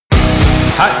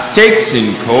Hot Takes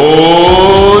and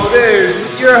Cold Beers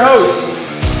with your hosts,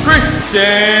 Chris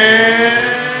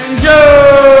and Joe.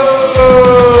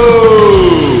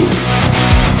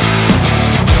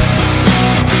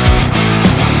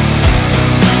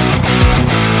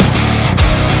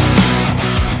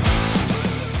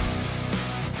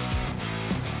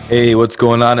 Hey, what's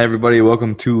going on, everybody?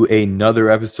 Welcome to another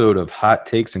episode of Hot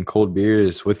Takes and Cold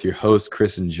Beers with your host,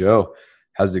 Chris and Joe.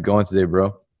 How's it going today,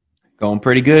 bro? Going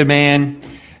pretty good, man.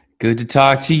 Good to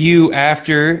talk to you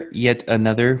after yet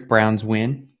another Browns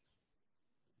win.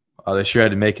 Oh, they sure had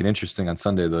to make it interesting on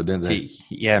Sunday, though, didn't they?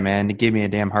 Yeah, man. It gave me a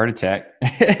damn heart attack,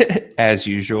 as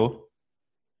usual.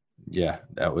 Yeah,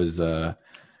 that was,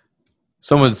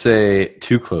 some would say,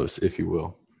 too close, if you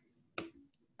will.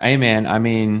 Hey, man. I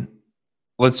mean,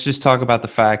 let's just talk about the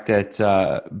fact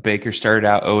that Baker started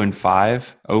out 0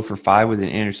 for 5 with an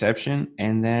interception,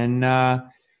 and then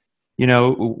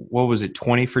what was it,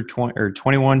 20 for 20 or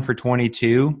 21 for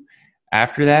 22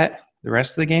 after that, the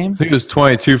rest of the game? I think it was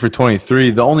 22 for 23.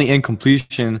 The only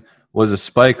incompletion was a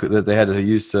spike that they had to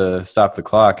use to stop the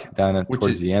clock down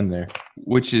towards the end there.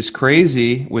 Which is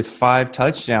crazy with 5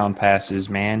 touchdown passes,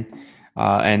 man.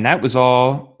 And that was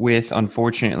all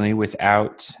unfortunately,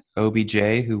 without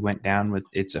OBJ, who went down with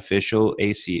its official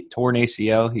torn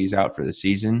ACL. He's out for the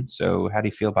season. So how do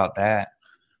you feel about that?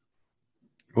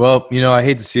 Well, I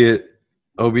hate to see it.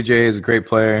 OBJ is a great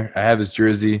player. I have his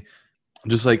jersey.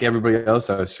 Just like everybody else,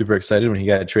 I was super excited when he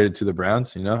got traded to the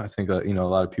Browns. I think, a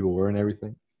lot of people were and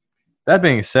everything. That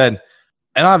being said,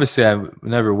 and obviously I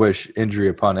never wish injury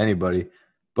upon anybody,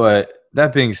 but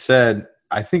that being said,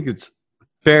 I think it's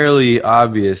fairly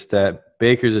obvious that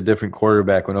Baker's a different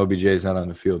quarterback when OBJ is not on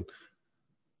the field.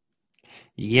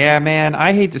 Yeah, man.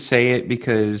 I hate to say it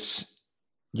because,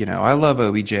 I love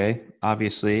OBJ,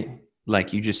 obviously.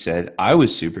 Like you just said, I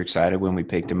was super excited when we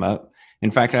picked him up. In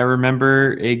fact, I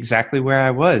remember exactly where I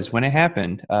was when it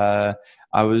happened. I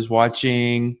was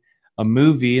watching a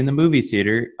movie in the movie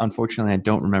theater. Unfortunately, I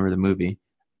don't remember the movie,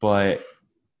 but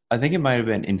I think it might have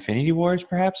been Infinity Wars,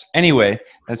 perhaps. Anyway,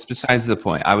 that's besides the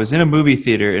point. I was in a movie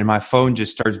theater, and my phone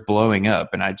just starts blowing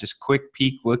up, and I just quick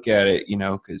peek look at it,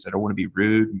 because I don't want to be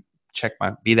rude,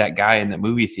 be that guy in the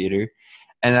movie theater.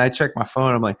 And I check my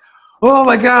phone, I'm like, oh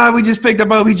my God, we just picked up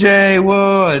OBJ.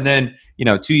 Whoa. And then,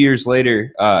 2 years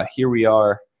later, here we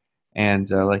are. And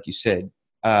like you said,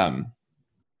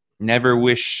 never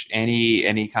wish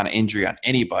any kind of injury on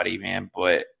anybody, man.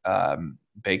 But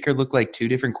Baker looked like 2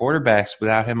 different quarterbacks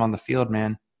without him on the field,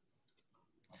 man.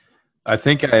 I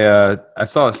think I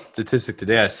saw a statistic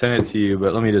today. I sent it to you,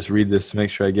 but let me just read this to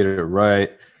make sure I get it right.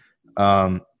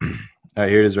 All right,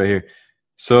 here it is right here.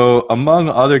 So among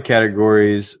other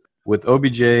categories, with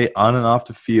OBJ on and off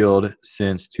the field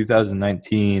since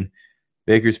 2019,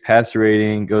 Baker's passer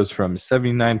rating goes from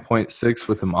 79.6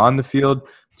 with him on the field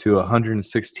to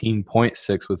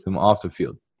 116.6 with him off the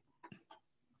field.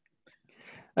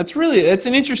 That's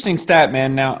an interesting stat,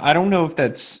 man. Now, I don't know if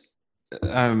that's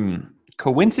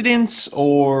coincidence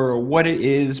or what it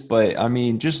is, but I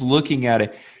mean, just looking at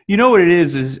it, what it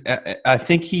is I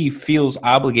think he feels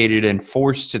obligated and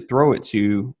forced to throw it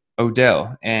to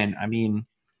Odell. And I mean,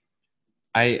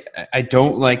 I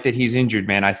don't like that he's injured,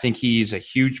 man. I think he's a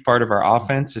huge part of our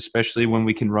offense, especially when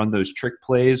we can run those trick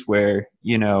plays where,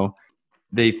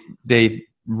 they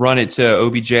run it to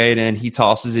OBJ and then he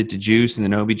tosses it to Juice and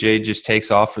then OBJ just takes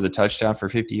off for the touchdown for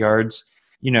 50 yards,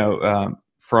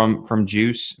 from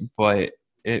Juice. But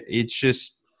it's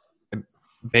just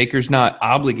Baker's not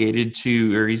obligated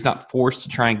to, or he's not forced to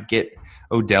try and get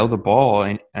Odell the ball.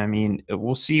 And I mean,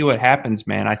 we'll see what happens,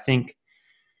 man.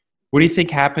 What do you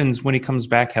think happens when he comes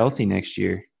back healthy next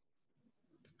year?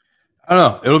 I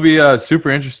don't know. It'll be super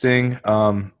interesting.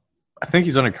 I think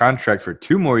he's under contract for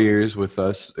 2 more years with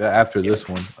us after this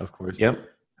one, of course. Yep.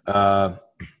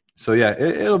 So, yeah,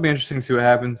 it'll be interesting to see what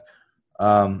happens.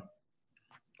 All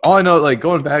I know, like,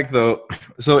 going back, though,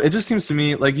 so it just seems to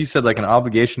me, like you said, like an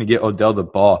obligation to get Odell the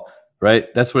ball,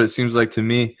 right? That's what it seems like to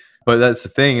me. But that's the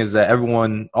thing is that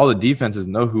all the defenses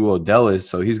know who Odell is,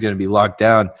 so he's going to be locked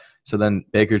down. So then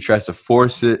Baker tries to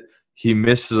force it. He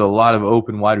misses a lot of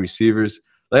open wide receivers.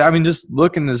 Like, I mean, just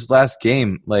look in this last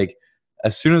game. Like,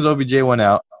 as soon as OBJ went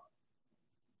out,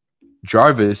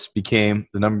 Jarvis became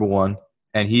the number 1.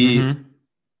 And he,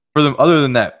 other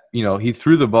than that, he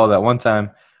threw the ball that one time.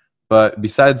 But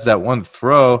besides that one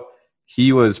throw,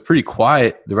 he was pretty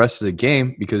quiet the rest of the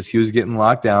game because he was getting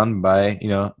locked down by,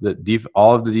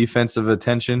 all of the defensive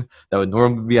attention that would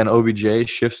normally be on OBJ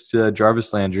shifts to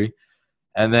Jarvis Landry.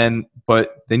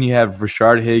 But then you have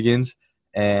Rashard Higgins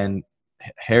and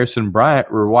Harrison Bryant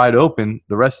were wide open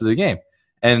the rest of the game.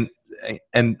 And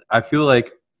I feel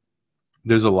like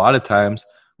there's a lot of times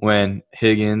when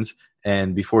Higgins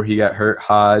and before he got hurt,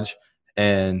 Hodge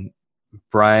and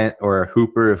Bryant or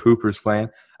Hooper, if Hooper's playing,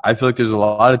 I feel like there's a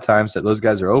lot of times that those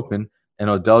guys are open and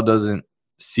Odell doesn't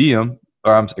see him,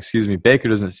 or excuse me, Baker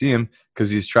doesn't see him because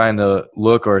he's trying to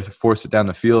look or force it down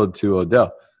the field to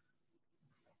Odell.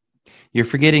 You're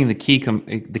forgetting the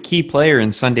key player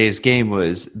in Sunday's game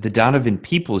was the Donovan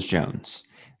Peoples-Jones.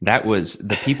 That was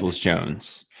the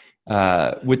Peoples-Jones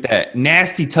with that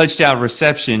nasty touchdown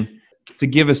reception to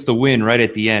give us the win right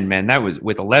at the end, man. That was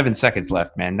with 11 seconds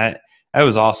left, man. That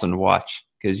was awesome to watch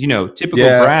because, typical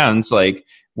Browns, like,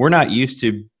 we're not used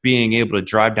to being able to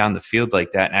drive down the field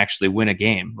like that and actually win a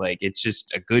game. Like, it's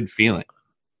just a good feeling.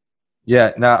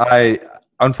 Yeah. Now,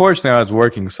 unfortunately, I was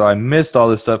working, so I missed all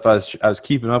this stuff. I was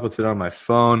keeping up with it on my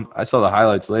phone. I saw the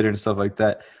highlights later and stuff like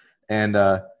that. And,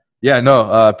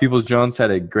 Peoples-Jones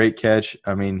had a great catch.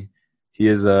 I mean, he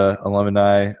is a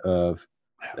alumni of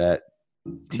that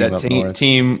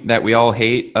team that we all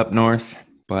hate up north.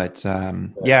 But, other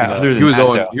than he was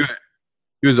that,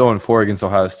 he was 0-4 against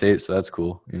Ohio State, so that's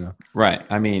cool. Right.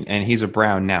 I mean, and he's a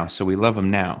Brown now, so we love him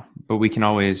now. But we can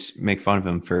always make fun of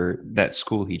him for that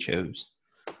school he chose.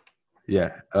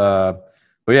 Yeah.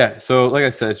 So like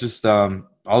I said, it's just all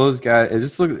those guys. It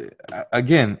just look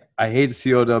again. I hate to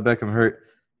see Odell Beckham hurt,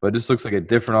 but it just looks like a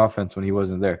different offense when he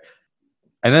wasn't there.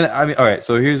 And then all right.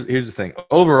 So here's the thing.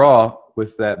 Overall,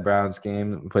 with that Browns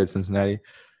game, we played Cincinnati.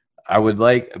 I would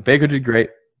like Baker did great.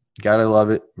 Gotta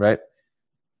love it, right?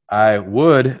 I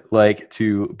would like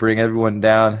to bring everyone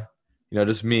down.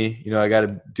 Just me. I got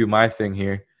to do my thing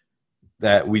here.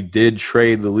 That we did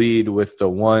trade the lead with the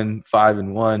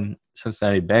 5-1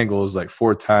 Cincinnati Bengals like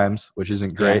 4 times, which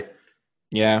isn't great.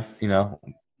 Yeah.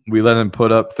 We let them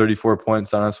put up 34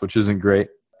 points on us, which isn't great.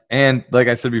 And like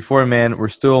I said before, man, we're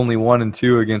still only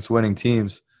 1-2 against winning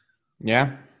teams.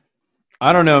 Yeah.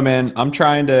 I don't know, man. I'm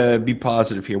trying to be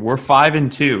positive here. We're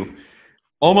 5-2,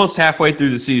 almost halfway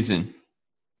through the season.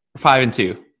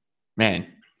 5-2, man.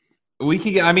 We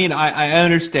could. I mean, I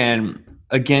understand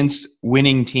against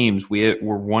winning teams, we're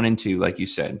 1-2, like you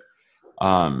said.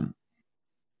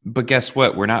 But guess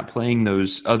what? We're not playing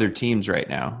those other teams right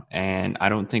now, and I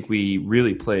don't think we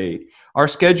really play. Our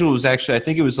schedule was actually, I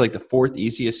think it was like the 4th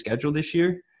easiest schedule this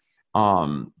year.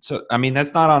 So I mean,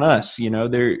 that's not on us.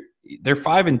 They're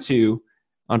 5-2.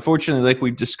 Unfortunately, like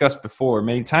we've discussed before,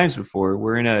 many times before,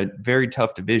 we're in a very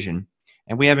tough division.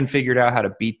 And we haven't figured out how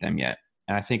to beat them yet.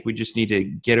 And I think we just need to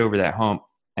get over that hump.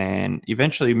 And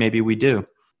eventually, maybe we do.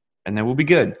 And then we'll be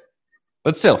good.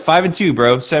 But still, 5-2,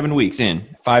 bro. 7 weeks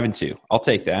in. 5-2. I'll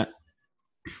take that.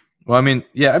 Well, I'm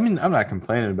not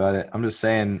complaining about it. I'm just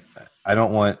saying I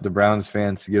don't want the Browns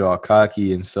fans to get all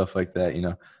cocky and stuff like that,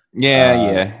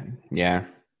 Yeah.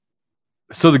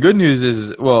 So the good news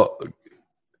is, well,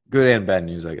 good and bad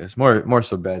news, I guess. More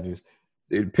so bad news.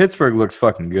 Dude, Pittsburgh looks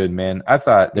fucking good, man. I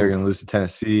thought they were going to lose to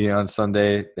Tennessee on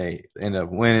Sunday. They ended up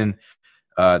winning.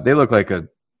 They look like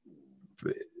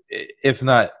if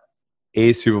not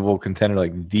a Super Bowl contender,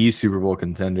 like the Super Bowl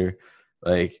contender.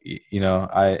 Like,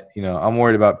 I'm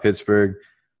worried about Pittsburgh.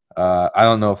 I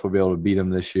don't know if we'll be able to beat them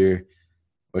this year,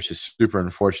 which is super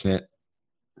unfortunate.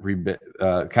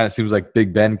 Kind of seems like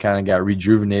Big Ben kind of got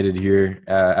rejuvenated here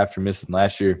after missing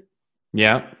last year.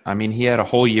 Yeah. I mean, he had a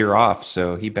whole year off,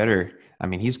 so he better – I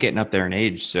mean, he's getting up there in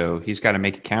age, so he's got to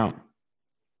make it count.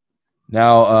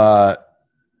 Now,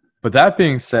 but that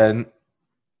being said,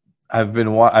 I've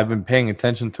been paying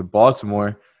attention to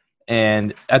Baltimore,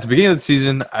 and at the beginning of the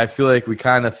season, I feel like we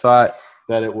kind of thought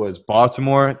that it was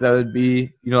Baltimore that would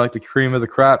be, like the cream of the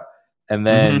crop, and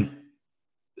then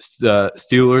the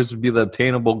Steelers would be the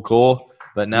obtainable goal.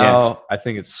 But now I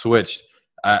think it's switched.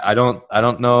 I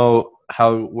don't know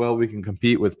how well we can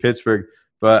compete with Pittsburgh.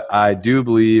 But I do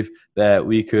believe that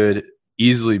we could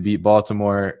easily beat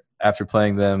Baltimore after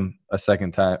playing them a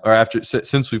second time, or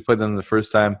since we played them the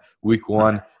first time, week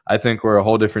 1. I think we're a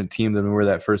whole different team than we were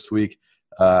that first week.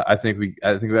 I think we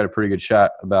had a pretty good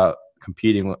shot about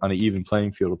competing on an even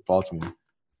playing field with Baltimore.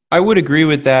 I would agree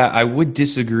with that. I would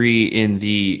disagree in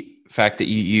the fact that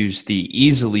you use the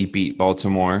easily beat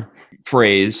Baltimore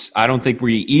phrase. I don't think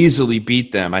we easily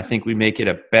beat them. I think we make it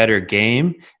a better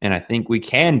game, and I think we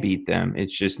can beat them.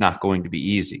 It's just not going to be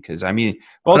easy because, I mean,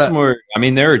 Baltimore,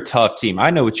 they're a tough team.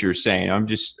 I know what you're saying. I'm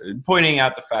just pointing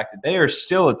out the fact that they are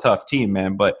still a tough team,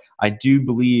 man. But I do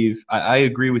believe I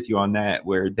agree with you on that,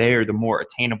 where they are the more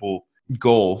attainable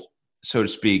goal, so to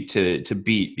speak, to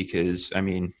beat because, I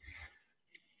mean,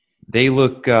 they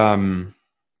look they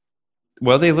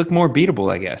look more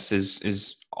beatable, I guess,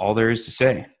 is all there is to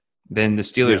say, than the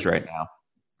Steelers right now.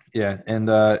 Yeah, and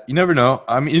you never know.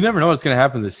 I mean, you never know what's going to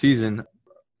happen this season.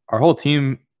 Our whole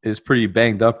team is pretty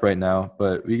banged up right now,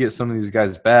 but we get some of these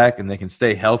guys back and they can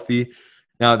stay healthy.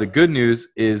 Now, the good news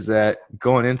is that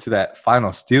going into that final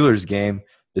Steelers game,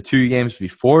 the 2 games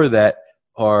before that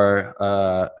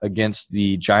are against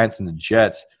the Giants and the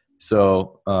Jets.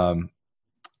 So,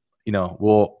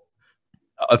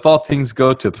 if all things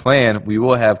go to plan, we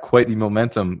will have quite the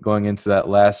momentum going into that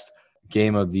last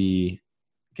game of the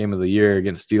year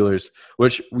against Steelers,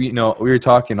 which we were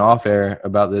talking off air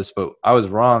about this, but I was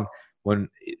wrong. When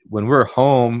we're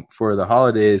home for the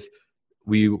holidays,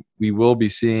 we will be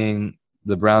seeing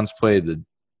the Browns play the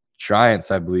Giants,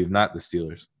 I believe, not the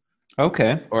Steelers.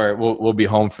 Okay. Or we'll be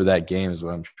home for that game is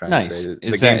what I'm trying to say.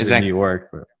 The game's in New York.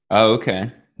 But. Oh,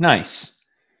 okay. Nice.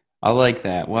 I like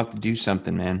that. We'll have to do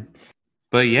something, man.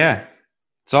 But yeah,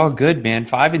 it's all good, man.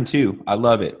 5-2. I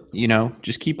love it.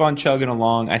 Just keep on chugging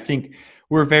along. I think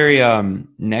we're very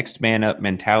next man up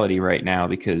mentality right now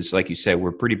because, like you said,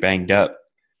 we're pretty banged up.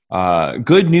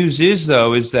 Good news is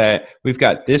that we've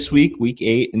got this week, week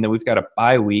 8, and then we've got a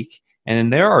bye week. And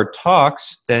then there are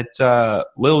talks that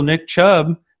Lil Nick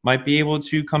Chubb might be able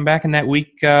to come back in that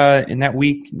week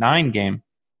 9 game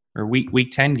or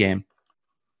week 10 game.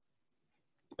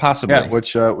 Possibly. Yeah,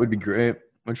 which would be great.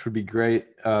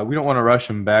 We don't want to rush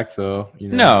him back, though.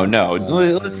 No.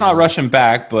 Let's not rush him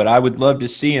back, but I would love to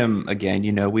see him again.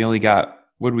 We only got,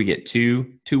 what did we get,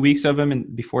 2 weeks of him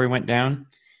before he went down?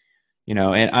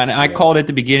 And I called at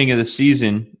the beginning of the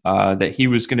season that he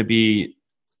was going to be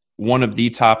one of the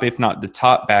top, if not the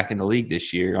top back in the league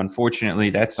this year.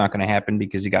 Unfortunately, that's not going to happen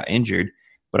because he got injured.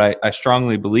 But I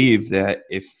strongly believe that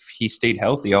if he stayed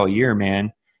healthy all year,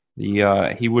 man,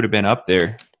 he would have been up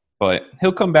there. But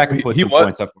he'll come back and put some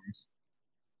points up for us.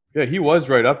 Yeah, he was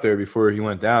right up there before he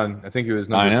went down. I think he was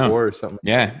number 4 or something.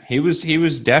 Yeah, he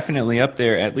was definitely up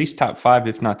there, at least top 5,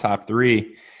 if not top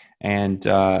 3. And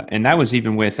that was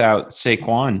even without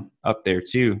Saquon up there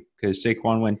too, because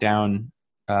Saquon went down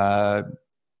a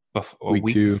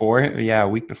week before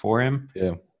him.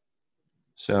 Yeah.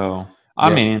 So I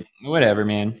mean, whatever,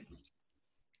 man.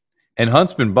 And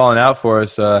Hunt's been balling out for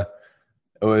us. It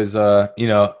was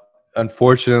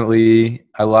unfortunately,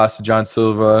 I lost to John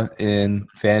Silva in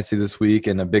fantasy this week,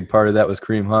 and a big part of that was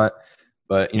Kareem Hunt.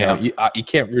 But you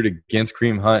can't root against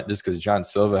Kareem Hunt just because John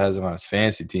Silva has him on his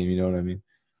fantasy team. You know what I mean?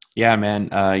 Yeah, man.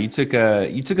 You took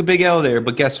a big L there,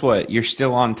 but guess what? You're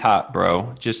still on top,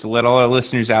 bro. Just to let all our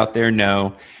listeners out there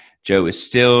know, Joe is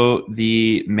still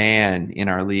the man in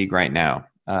our league right now.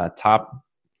 Top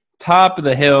of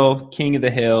the hill, king of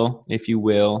the hill, if you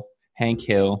will, Hank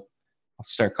Hill. I'll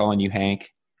start calling you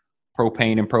Hank.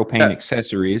 Propane and propane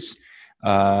accessories.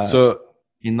 So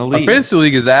in the league, our fantasy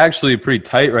league is actually pretty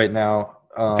tight right now.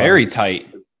 Very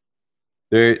tight.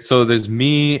 There's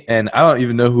me, and I don't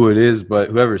even know who it is, but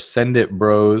whoever Send It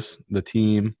Bros, the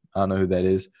team, I don't know who that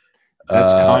is.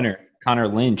 That's Connor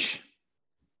Lynch.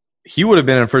 He would have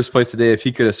been in first place today if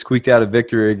he could have squeaked out a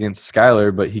victory against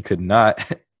Skyler, but he could not.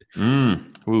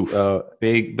 Oof.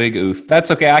 Big oof.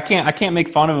 That's okay. I can't make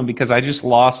fun of him because I just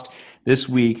lost this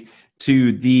week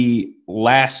to the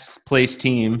last place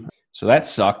team. So that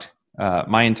sucked.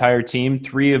 My entire team,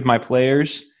 3 of my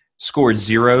players scored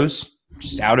zeros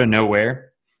just out of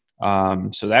nowhere.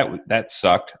 So that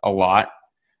sucked a lot.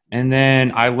 And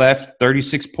then I left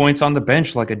 36 points on the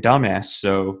bench like a dumbass.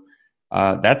 So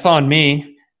that's on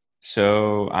me.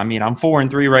 So, I mean, I'm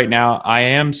 4-3 right now. I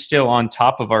am still on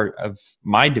top of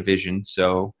my division.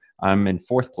 So I'm in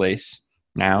 4th place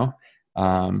now.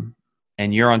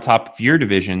 And you're on top of your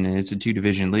division, and it's a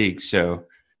 2-division league. So,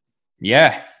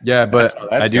 yeah. Yeah, but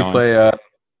I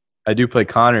do play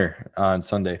Connor on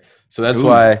Sunday. So that's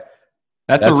why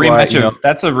that's a rematch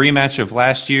that's a rematch of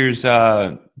last year's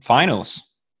finals.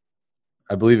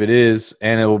 I believe it is,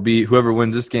 and it will be whoever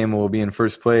wins this game will be in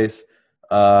first place.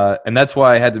 And that's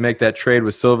why I had to make that trade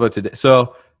with Silva today.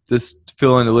 So just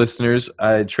fill in the listeners,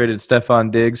 I traded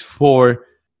Stephon Diggs for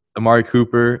Amari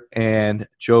Cooper and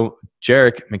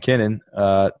Jerick McKinnon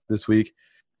this week,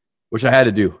 which I had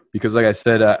to do because, like I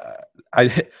said, all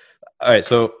right.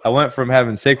 So I went from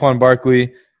having Saquon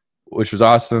Barkley, which was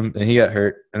awesome, and he got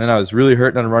hurt, and then I was really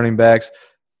hurting on running backs.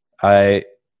 I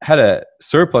had a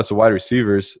surplus of wide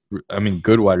receivers. I mean,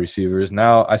 good wide receivers.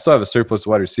 Now I still have a surplus of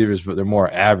wide receivers, but they're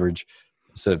more average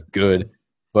instead of good.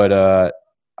 But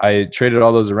I traded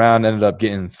all those around, ended up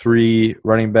getting 3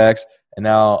 running backs, and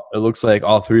now it looks like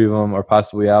all 3 of them are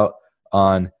possibly out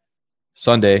on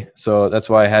Sunday. So that's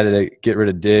why I had to get rid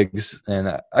of Diggs. And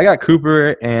I got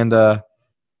Cooper and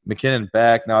McKinnon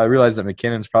back. Now I realize that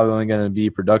McKinnon's probably only going to be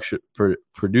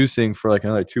producing for like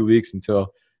another 2 weeks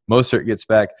until Mostert gets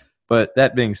back. But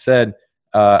that being said,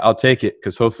 I'll take it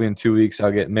because hopefully in 2 weeks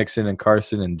I'll get Mixon and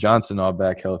Carson and Johnson all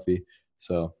back healthy.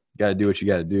 So got to do what you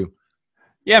got to do.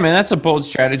 Yeah, man, that's a bold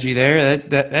strategy there.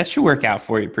 That should work out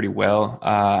for you pretty well.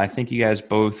 I think you guys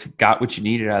both got what you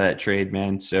needed out of that trade,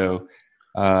 man. So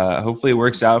hopefully it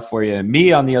works out for you.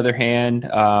 Me, on the other hand,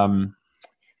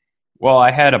 well, I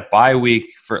had a bye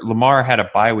week for Lamar had a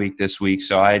bye week this week,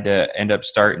 so I had to end up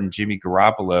starting Jimmy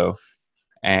Garoppolo,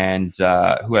 and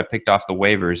who I picked off the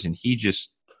waivers, and he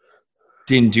just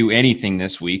didn't do anything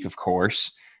this week. Of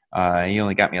course, he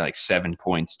only got me like 7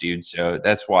 points, dude. So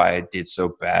that's why I did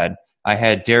so bad. I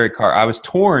had Derek Carr. I was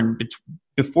torn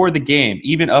before the game,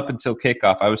 even up until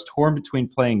kickoff. I was torn between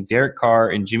playing Derek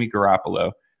Carr and Jimmy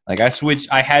Garoppolo. Like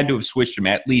I had to have switched him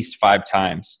at least 5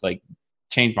 times. Like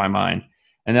changed my mind,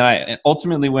 and then I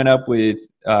ultimately went up with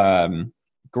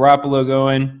Garoppolo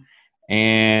going,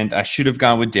 and I should have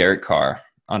gone with Derek Carr,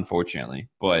 unfortunately.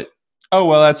 But oh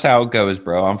well, that's how it goes,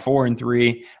 bro. I'm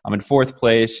 4-3. I'm in 4th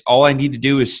place. All I need to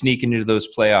do is sneak into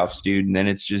those playoffs, dude, and then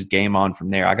it's just game on from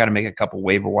there. I got to make a couple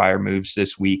waiver wire moves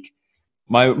this week.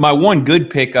 My one good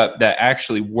pickup that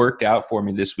actually worked out for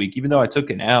me this week, even though I took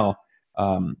an L,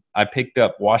 I picked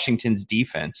up Washington's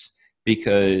defense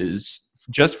because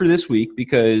just for this week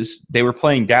because they were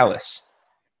playing Dallas,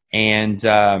 and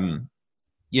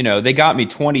they got me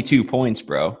 22 points,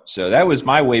 bro. So that was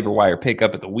my waiver wire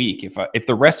pickup of the week. If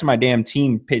the rest of my damn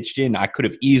team pitched in, I could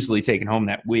have easily taken home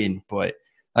that win. But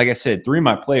like I said, 3 of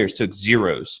my players took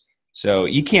zeros. So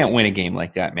you can't win a game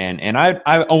like that, man. And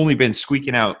I've only been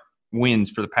squeaking out wins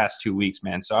for the past 2 weeks,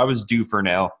 man. So I was due for an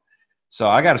L. So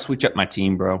I got to switch up my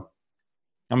team, bro.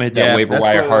 I'm going to hit that waiver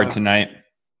wire hard tonight.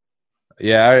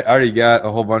 Yeah, I already got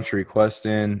a whole bunch of requests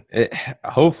in.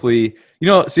 Hopefully,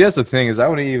 see, that's the thing is I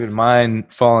wouldn't even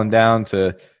mind falling down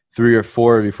to 3 or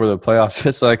 4 before the playoffs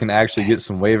just so I can actually get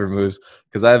some waiver moves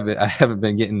because I haven't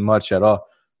been getting much at all.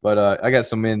 But I got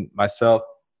some in myself.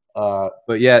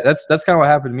 But yeah, that's kind of what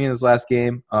happened to me in this last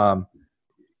game.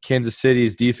 Kansas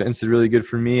City's defense is really good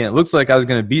for me, and it looks like I was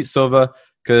going to beat Silva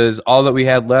because all that we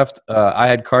had left, I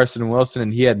had Carson and Wilson,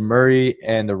 and he had Murray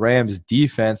and the Rams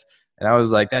defense. And I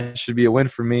was like, that should be a win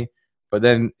for me. But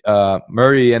then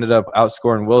Murray ended up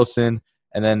outscoring Wilson,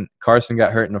 and then Carson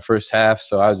got hurt in the first half.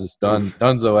 So I was just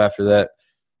donezo after that.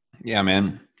 Yeah,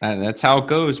 man. That's how it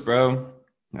goes, bro.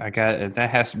 That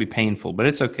has to be painful, but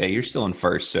it's okay. You're still in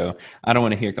first, so I don't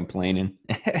want to hear complaining.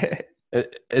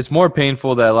 It's more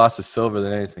painful that I lost to Silver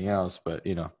than anything else, but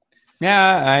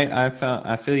Yeah,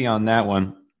 I feel you on that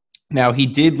one. Now, he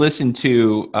did listen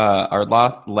to our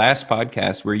last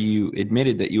podcast where you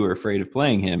admitted that you were afraid of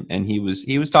playing him, and he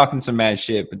was talking some mad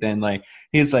shit. But then,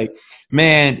 he was like,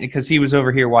 man, because he was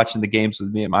over here watching the games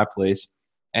with me at my place,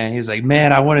 and he was like,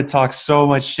 man, I want to talk so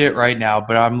much shit right now,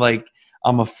 but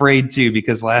I'm afraid to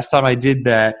because last time I did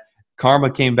that, Karma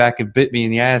came back and bit me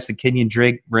in the ass, and Kenyon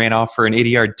Drake ran off for an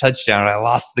 80-yard touchdown, and I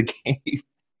lost the game.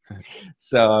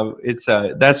 So it's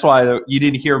that's why you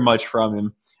didn't hear much from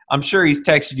him. I'm sure he's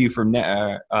texted you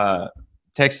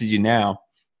now,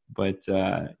 but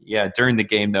yeah, during the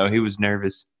game though, he was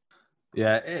nervous.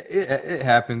 Yeah, it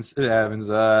happens. It happens.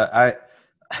 I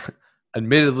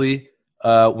admittedly,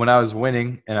 when I was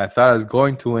winning and I thought I was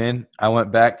going to win, I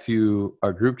went back to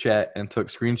our group chat and took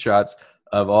screenshots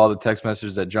of all the text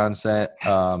messages that John sent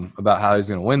about how he's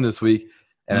going to win this week.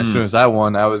 And as soon as I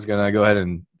won, I was going to go ahead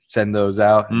and send those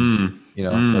out. And,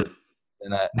 and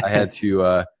I had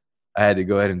to. I had to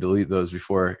go ahead and delete those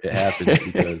before it happened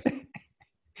because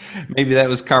maybe that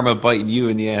was karma biting you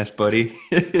in the ass, buddy.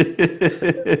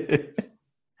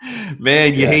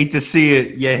 Man, you hate to see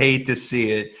it. You hate to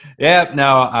see it. Yeah,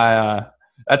 no,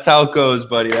 that's how it goes,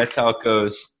 buddy. That's how it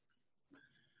goes.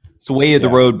 It's the way of the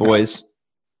road, boys.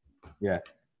 Yeah.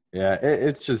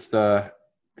 It's just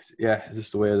it's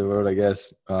just the way of the road, I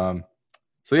guess. So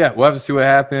yeah, we'll have to see what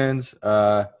happens.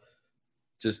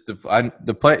 Just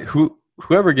the play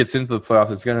whoever gets into the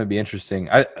playoffs is going to be interesting.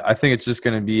 I think it's just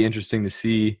going to be interesting to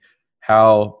see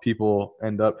how people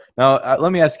end up. Now,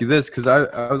 let me ask you this, because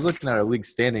I was looking at our league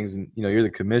standings, and you're the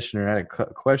commissioner, and I had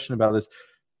a question about this.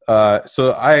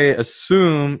 So I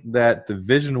assume that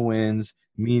division wins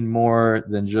mean more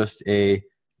than just a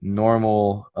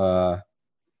normal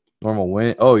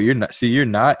win. Oh, you're not. See, you're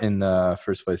not in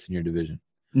first place in your division.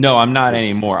 No, I'm not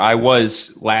anymore. I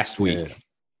was last week. Yeah.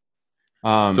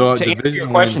 So to answer your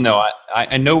question, though,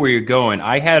 I know where you're going.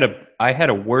 I had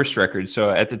a worse record.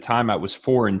 So at the time, I was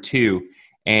 4-2,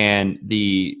 and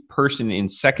the person in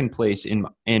second place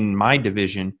in my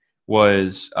division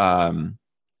was, I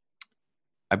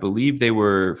believe they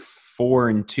were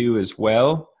 4-2 as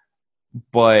well,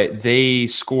 but they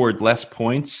scored less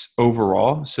points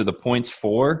overall. So the points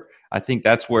for, I think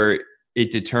that's where it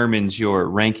determines your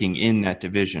ranking in that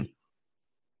division.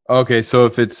 Okay, so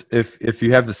if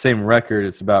you have the same record,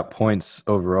 it's about points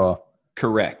overall.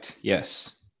 Correct.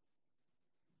 Yes.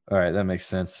 All right, that makes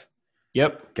sense.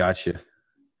 Yep. Gotcha.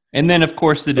 And then, of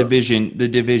course, So, the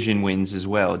division wins as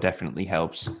well. Definitely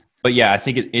helps. But yeah, I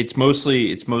think it's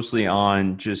mostly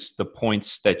on just the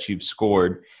points that you've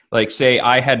scored. Like, say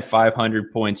I had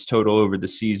 500 points total over the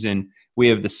season. We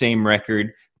have the same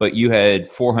record, but you had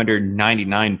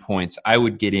 499 points. I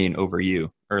would get in over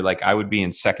you, or like I would be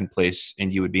in second place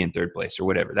and you would be in third place, or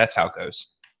whatever. That's how it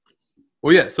goes.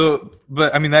 well, yeah. So,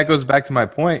 but I mean, that goes back to my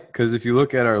point because if you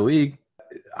look at our league,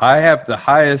 I have the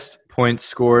highest points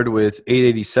scored with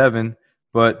 887,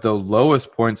 but the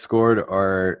lowest points scored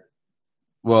are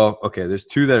well, okay. There's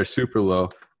two that are super low,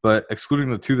 but excluding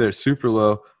the two that are super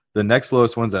low, the next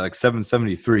lowest one's at like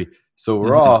 773. So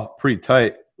we're Mhm. all pretty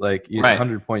tight, like Right.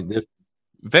 100-point difference.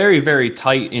 Very, very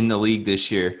tight in the league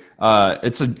this year.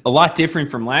 It's a lot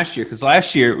different from last year because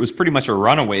last year it was pretty much a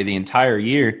runaway the entire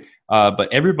year.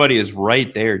 But everybody is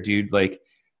right there, dude. Like,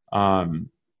 um,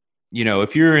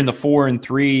 if you're in the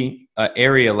 4-3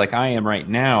 area like I am right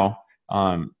now,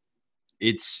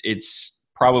 it's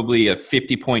probably a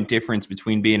 50-point difference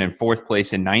between being in fourth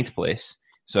place and ninth place.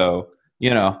 So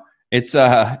it's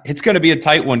going to be a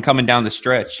tight one coming down the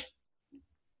stretch.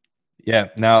 Yeah.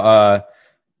 Now,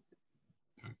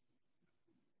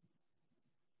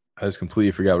 I just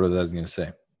completely forgot what I was going to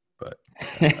say, but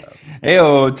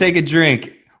Heyo, take a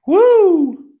drink.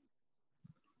 Woo!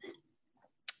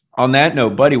 On that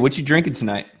note, buddy, what you drinking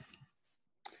tonight?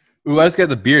 ooh, I just got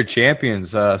the beer champions,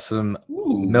 some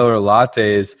Ooh. Miller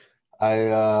lattes.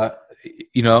 We're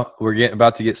getting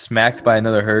about to get smacked by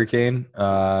another hurricane.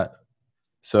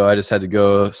 So I just had to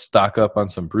go stock up on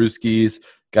some brewskis.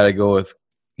 Got to go with,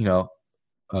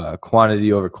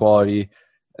 quantity over quality.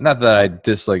 Not that I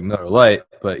dislike Miller Lite,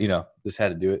 but just had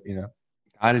to do it.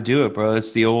 Got to do it, bro.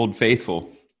 It's the old faithful.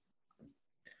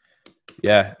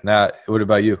 Yeah. Now, what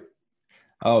about you?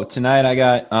 Oh, tonight I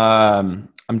got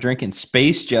I'm drinking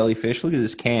Space Jellyfish. Look at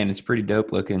this can. It's pretty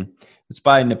dope looking. It's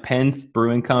by Nepenthe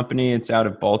Brewing Company. It's out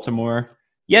of Baltimore.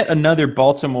 Yet another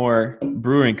Baltimore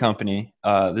brewing company.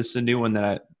 This is a new one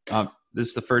that this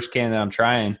is the first can that I'm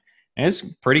trying. And it's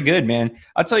pretty good, man.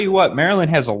 I'll tell you what, Maryland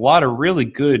has a lot of really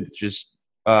good just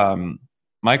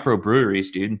micro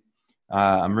breweries, dude.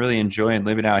 I'm really enjoying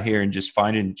living out here and just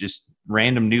finding just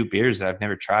random new beers that I've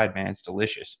never tried, man. It's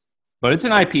delicious. But it's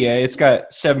an IPA. It's got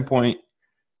 7.7%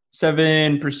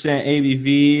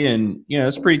 ABV, and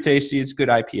it's pretty tasty. It's good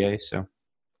IPA. So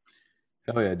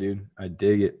Hell yeah, dude. I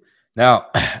dig it. Now,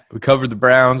 we covered the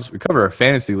Browns. We covered our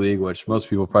fantasy league, which most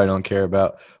people probably don't care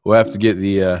about. We'll have to get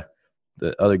the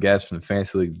other guys from the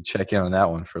fantasy league to check in on that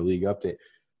one for a league update.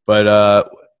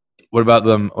 But what about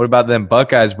them? What about them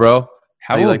Buckeyes, bro?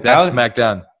 How do you like that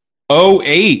SmackDown?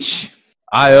 OH.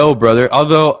 IO, brother.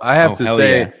 Although I have to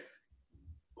say, yeah.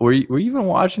 were you even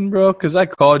watching, bro? Because I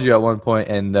called you at one point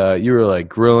and you were like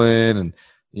grilling, and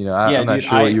I'm not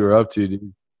sure what you were up to,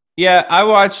 dude. Yeah, I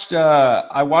watched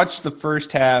the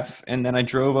first half, and then I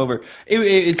drove over.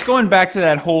 It's going back to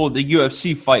that whole the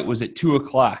UFC fight was at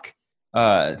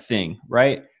 2:00 thing,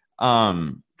 right?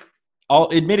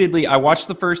 Admittedly, I watched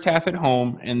the first half at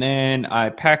home, and then I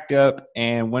packed up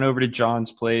and went over to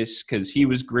John's place because he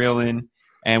was grilling,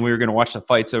 and we were going to watch the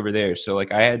fights over there. So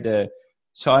like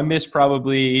so I missed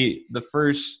probably the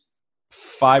first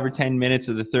 5 or 10 minutes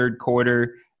of the third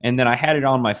quarter. And then I had it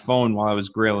on my phone while I was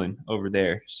grilling over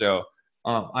there. So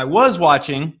I was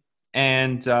watching,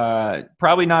 and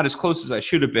probably not as close as I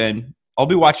should have been. I'll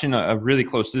be watching a really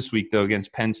close this week, though,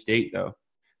 against Penn State, though.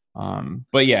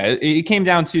 But, yeah, it came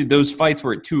down to those fights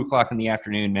were at 2 o'clock in the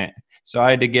afternoon, man. So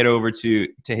I had to get over to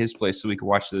his place so we could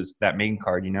watch that main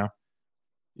card,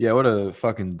 Yeah, what a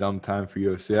fucking dumb time for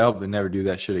UFC. I hope they never do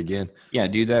that shit again. Yeah,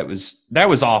 dude, that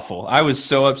was awful. I was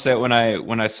so upset when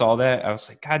I saw that. I was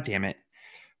like, God damn it.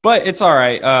 But it's all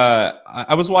right.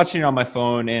 I was watching it on my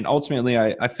phone, and ultimately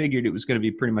I figured it was going to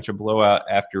be pretty much a blowout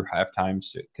after halftime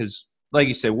because, like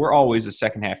you said, we're always a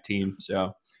second-half team.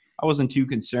 So I wasn't too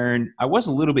concerned. I was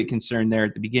a little bit concerned there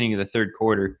at the beginning of the third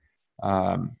quarter.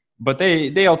 But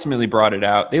they ultimately brought it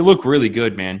out. They look really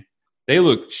good, man. They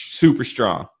look super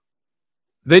strong.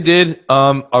 They did.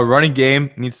 Our running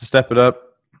game needs to step it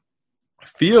up.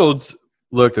 Fields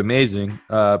looked amazing,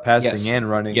 passing and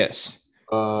running. Yes.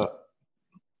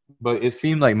 But it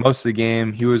seemed like most of the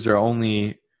game he was their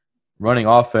only running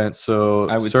offense. So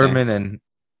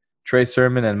Trey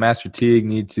Sermon and Master Teague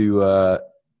need to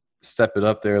step it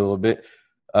up there a little bit.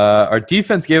 Our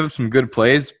defense gave up some good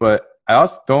plays, but I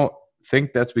also don't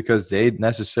think that's because they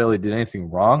necessarily did anything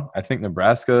wrong. I think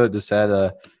Nebraska just had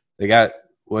they got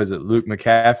Luke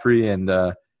McCaffrey and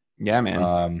yeah,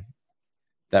 man.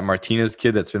 that Martinez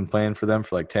kid that's been playing for them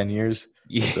for like 10 years.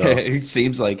 Yeah, So. it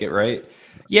seems like it, right?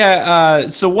 Yeah.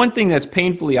 So one thing that's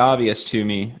painfully obvious to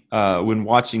me when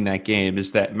watching that game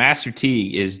is that Master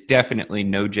T is definitely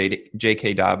no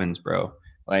J.K. Dobbins, bro.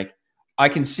 Like, I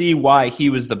can see why he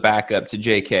was the backup to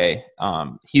J.K.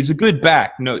 He's a good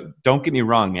back. No, don't get me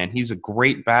wrong, man. He's a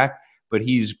great back, but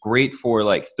he's great for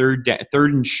like third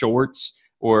and shorts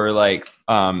or like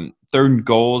third and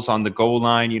goals on the goal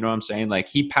line. You know what I'm saying? Like,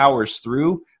 he powers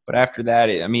through. But after that,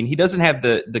 I mean, he doesn't have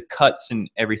the cuts and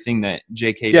everything that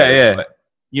J.K. does. Yeah. But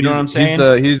you know what I'm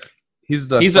saying? He's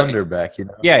the He's thunder back, you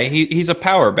know. Yeah, he's a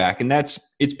power back, and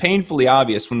it's painfully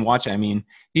obvious when watching. I mean,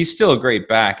 he's still a great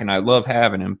back, and I love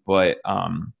having him. But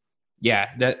yeah,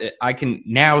 that I can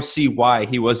now see why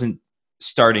he wasn't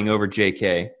starting over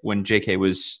J.K. when J.K.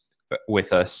 was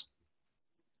with us.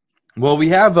 Well, we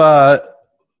have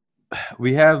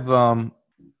what's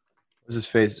his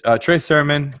face? Trey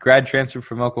Sermon, grad transfer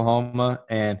from Oklahoma,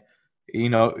 and you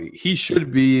know he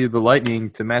should be the lightning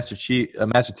to Master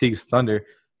Teague's thunder.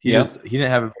 He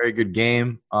didn't have a very good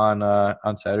game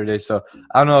on Saturday, so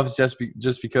I don't know if it's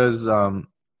just because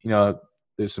you know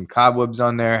there's some cobwebs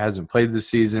on there, hasn't played this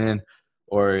season,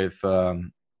 or if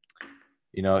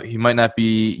you know he might not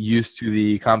be used to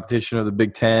the competition of the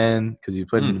Big Ten because he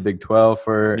played in the Big 12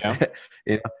 for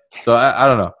you know. So I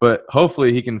don't know, but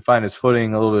hopefully he can find his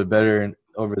footing a little bit better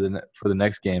for the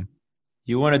next game.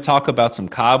 You want to talk about some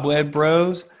cobweb,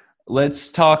 bros?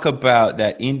 Let's talk about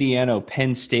that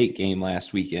Indiana-Penn State game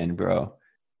last weekend, bro.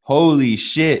 Holy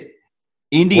shit.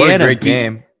 What a great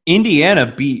game.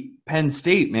 Indiana beat Penn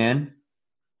State, man.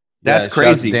 That's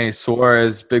crazy. Danny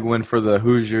Suarez, big win for the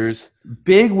Hoosiers.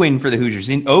 Big win for the Hoosiers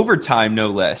in overtime, no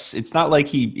less. It's not like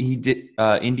he did.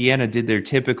 Indiana did their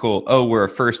typical, we're a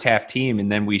first half team and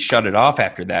then we shut it off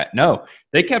after that. No,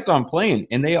 they kept on playing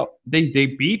and they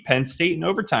beat Penn State in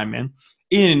overtime, man.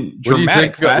 In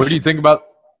dramatic fashion. What do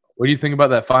you think about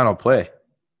that final play?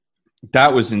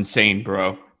 That was insane,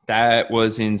 bro. That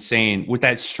was insane. With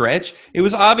that stretch, it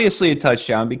was obviously a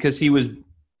touchdown because he was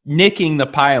nicking the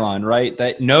pylon, right?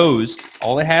 That knows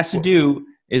all it has to do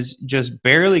is just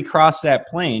barely cross that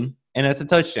plane, and that's a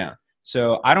touchdown.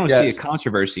 So I don't see a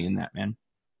controversy in that, man.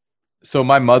 So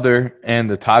my mother and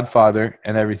the Todd father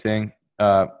and everything,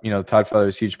 you know, Todd father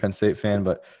is a huge Penn State fan,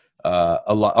 but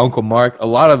Uncle Mark, a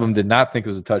lot of them did not think it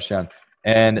was a touchdown.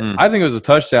 And I think it was a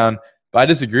touchdown, but I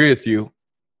disagree with you.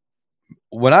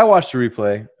 When I watched the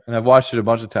replay, and I've watched it a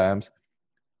bunch of times,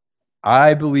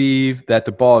 I believe that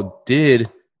the ball did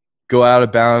go out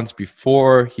of bounds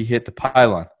before he hit the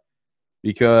pylon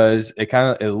because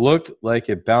it looked like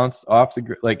it bounced off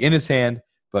like in his hand,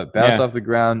 but bounced off the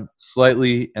ground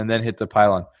slightly and then hit the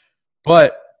pylon.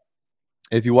 But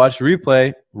if you watch the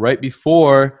replay right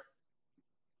before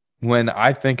when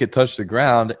I think it touched the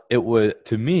ground,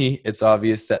 to me, it's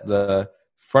obvious that the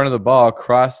front of the ball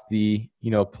crossed the,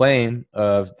 you know, plane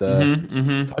of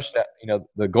the touchdown, you know,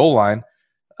 the goal line.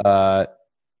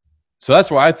 So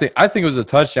that's why I think it was a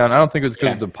touchdown. I don't think it was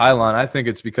because of the pylon. I think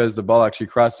it's because the ball actually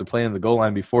crossed the plane of the goal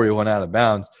line before he went out of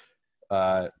bounds.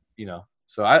 You know,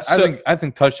 so I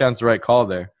think touchdown's the right call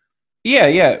there.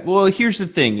 Yeah. Well, here's the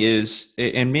thing is,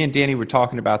 and me and Danny were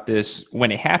talking about this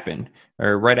when it happened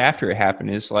or right after it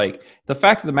happened, is like the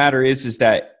fact of the matter is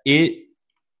that it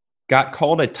got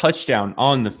called a touchdown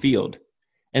on the field.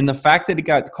 And the fact that it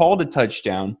got called a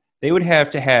touchdown, they would have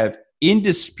to have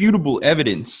indisputable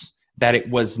evidence that it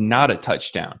was not a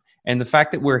touchdown. And the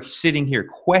fact that we're sitting here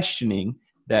questioning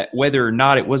that whether or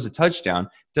not it was a touchdown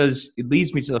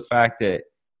leads me to the fact that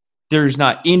there's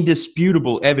not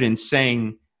indisputable evidence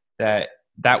saying that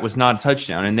that was not a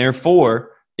touchdown, and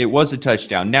therefore it was a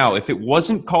touchdown. Now, if it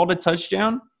wasn't called a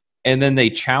touchdown and then they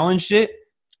challenged it,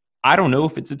 I don't know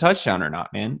if it's a touchdown or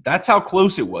not, man. That's how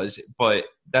close it was. But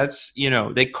that's, you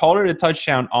know, they called it a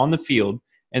touchdown on the field,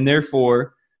 and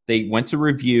therefore they went to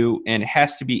review, and it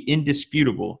has to be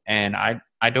indisputable. And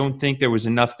I don't think there was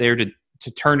enough there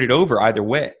to turn it over either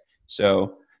way.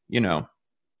 So, you know,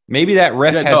 maybe that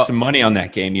ref had some money on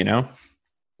that game, you know?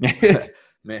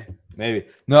 Maybe.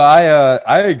 No,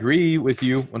 I agree with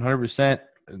you 100%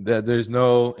 that there's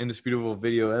no indisputable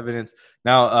video evidence.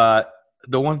 Now,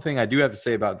 the one thing I do have to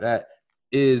say about that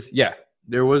is,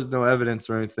 there was no evidence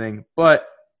or anything, but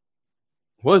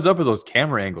what was up with those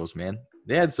camera angles, man?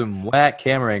 They had some whack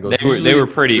camera angles. They were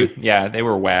pretty, they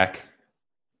were whack.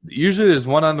 Usually there's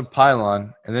one on the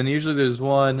pylon, and then usually there's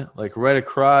one like right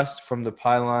across from the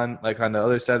pylon, like on the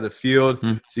other side of the field,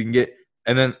 so you can get.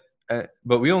 And then,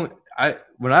 but when I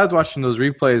was watching those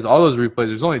replays, all those replays,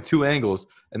 there's only two angles,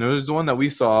 and there was the one that we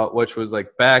saw, which was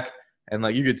like back, and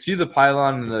like you could see the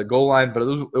pylon and the goal line, but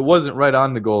it wasn't right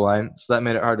on the goal line, so that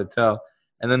made it hard to tell.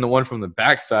 and then the one from the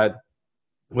backside,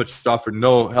 which offered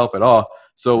no help at all.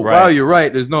 So Right. while you're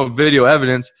right, there's no video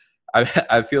evidence.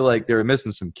 I feel like they were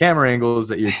missing some camera angles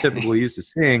that you're typically used to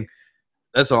seeing.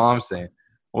 That's all I'm saying.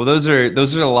 Well, those are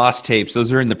the lost tapes.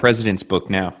 Those are in the president's book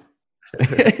now.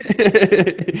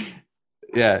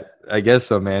 Yeah, I guess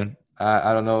so, man.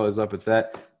 I don't know what was up with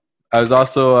that. I was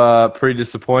also pretty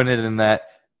disappointed in that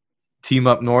Team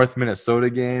Up North Minnesota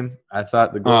game. I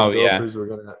thought the Golden Gophers were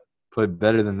going to play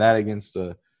better than that against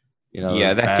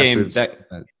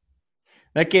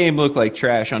that game looked like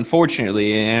trash,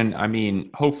 unfortunately. And I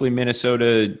mean, hopefully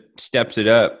Minnesota steps it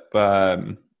up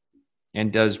and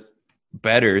does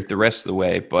better the rest of the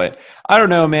way. But I don't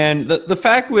know, man. The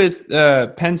fact with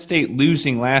Penn State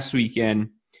losing last weekend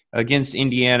against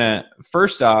Indiana,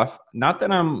 first off, not that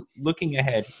I'm looking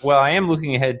ahead. Well, I am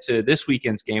looking ahead to this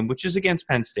weekend's game, which is against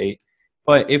Penn State.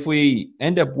 But if we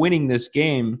end up winning this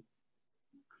game,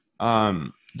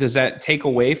 does that take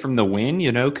away from the win,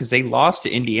 because they lost to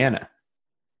Indiana?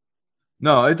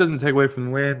 No, it doesn't take away from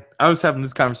the win. I was having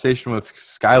this conversation with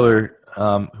Skylar,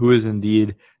 who is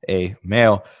indeed a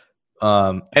male.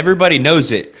 Everybody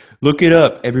knows it. Look it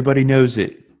up. Everybody knows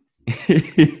it.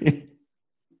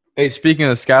 Hey, speaking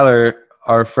of Skylar,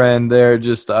 our friend there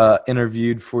just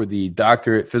interviewed for the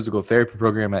doctorate physical therapy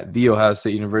program at The Ohio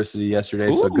State University yesterday.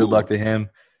 Ooh. So good luck to him.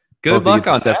 Good luck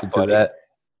on that.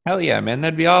 Hell yeah, man.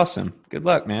 That'd be awesome. Good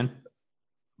luck, man.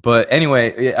 But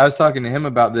anyway, I was talking to him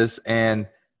about this, and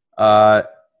if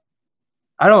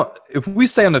we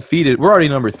stay undefeated, we're already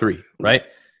number 3, right?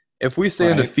 If we stay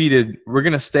undefeated, we're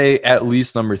going to stay at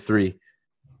least number 3.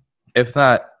 If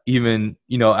not even,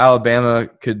 Alabama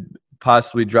could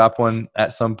possibly drop one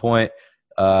at some point.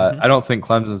 I don't think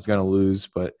Clemson's going to lose,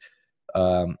 but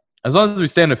as long as we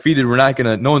stay undefeated,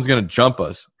 no one's going to jump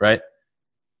us, right?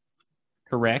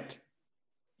 Correct.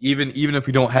 Even if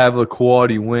we don't have a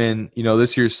quality win,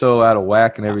 this year's so out of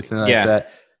whack and everything like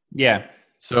that. Yeah.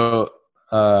 So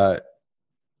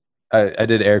I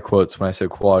did air quotes when I said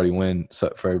quality win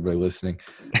for everybody listening.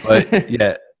 But,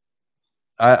 yeah,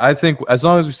 I think as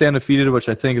long as we stay undefeated, which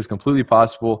I think is completely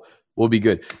possible, we'll be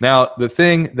good. Now, the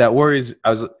thing that worries – I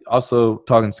was also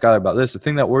talking to Skylar about this. The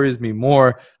thing that worries me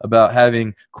more about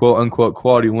having quote-unquote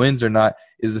quality wins or not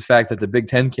is the fact that the Big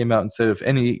Ten came out and said if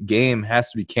any game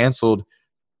has to be canceled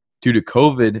due to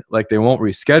COVID, like they won't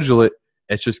reschedule it,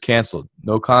 it's just canceled.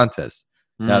 No contest.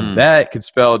 Now, that could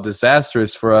spell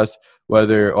disastrous for us,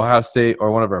 whether Ohio State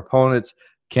or one of our opponents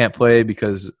can't play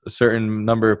because a certain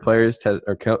number of players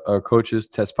or coaches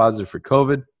test positive for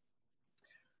COVID.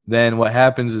 Then what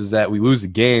happens is that we lose a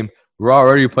game. We're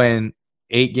already playing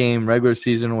 8-game regular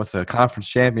season with a conference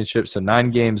championship, so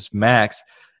 9 games max.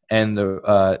 And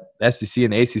the SEC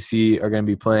and ACC are going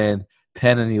to be playing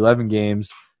 10 and 11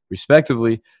 games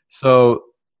respectively. So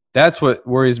that's what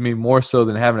worries me more so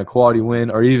than having a quality win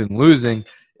or even losing,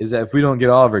 is that if we don't get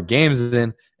all of our games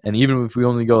in, and even if we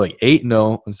only go like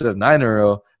 8-0 instead of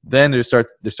 9-0, then there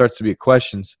starts to be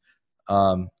questions.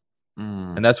 And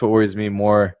that's what worries me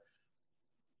more.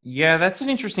 Yeah, that's an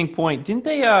interesting point. Didn't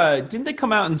they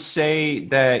come out and say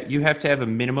that you have to have a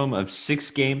minimum of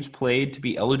 6 games played to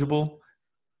be eligible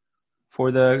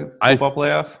for the football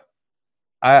playoff?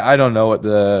 I don't know what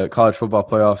the college football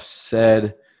playoff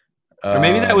said. Or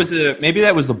maybe that was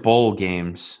the bowl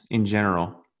games in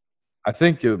general. I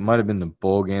think it might have been the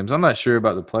bowl games. I'm not sure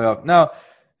about the playoff. Now,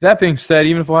 that being said,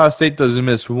 even if Ohio State doesn't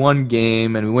miss one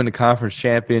game and we win the conference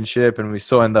championship and we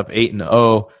still end up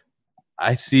 8-0,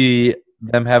 I see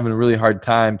them having a really hard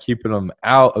time keeping them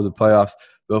out of the playoffs.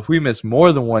 But if we miss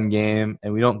more than one game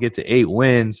and we don't get to 8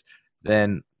 wins,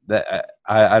 then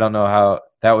I don't know how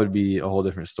that would be a whole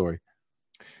different story.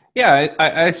 Yeah,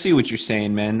 I see what you're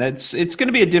saying, man. It's going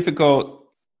to be a difficult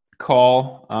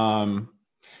call.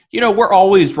 We're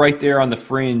always right there on the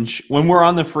fringe. When we're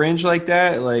on the fringe like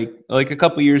that, like a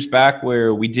couple years back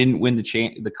where we didn't win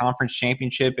the conference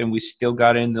championship and we still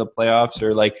got into the playoffs,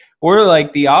 or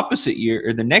like the opposite year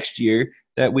or the next year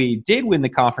that we did win the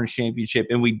conference championship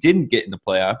and we didn't get in the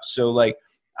playoffs. So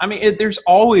there's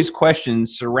always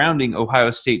questions surrounding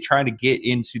Ohio State trying to get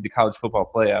into the college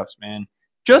football playoffs, man.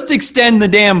 Just extend the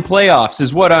damn playoffs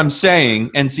is what I'm saying,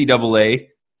 NCAA.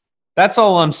 That's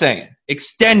all I'm saying.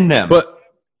 Extend them. But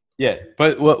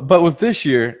with this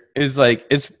year, is like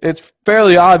it's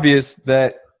fairly obvious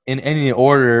that in any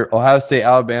order, Ohio State,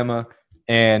 Alabama,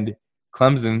 and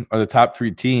Clemson are the top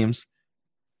 3 teams.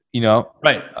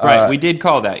 Right. We did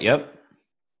call that. Yep.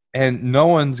 And no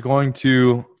one's gonna.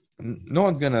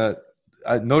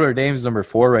 Notre Dame's number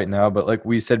 4 right now, but like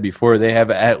we said before, they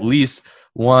have at least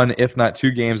 1, if not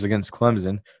 2 games against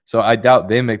Clemson. So I doubt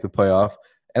they make the playoff.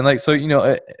 And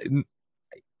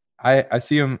I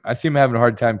see him having a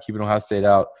hard time keeping Ohio State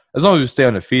out as long as we stay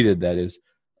undefeated. That is.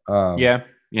 Yeah,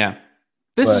 yeah.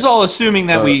 This is But all assuming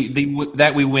that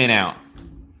so we win out.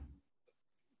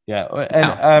 yeah, and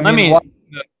Now, I let mean me.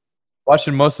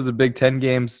 watching most of the Big Ten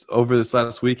games over this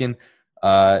last weekend,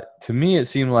 to me it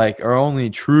seemed like our only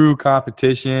true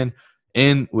competition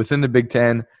within the Big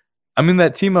Ten. I mean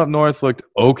that team up north looked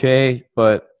okay,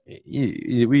 but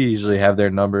we usually have their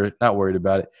number. Not worried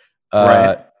about it.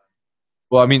 Right.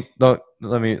 Well, I mean, don't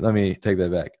let me take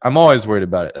that back. I'm always worried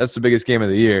about it. That's the biggest game of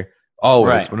the year,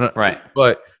 always. Right.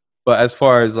 But as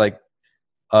far as like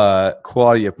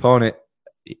quality opponent,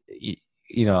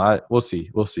 we'll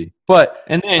see. But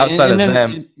And then outside of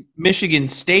them, Michigan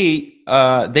State,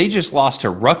 they just lost to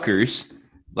Rutgers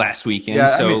last weekend, yeah,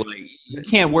 so I mean, like you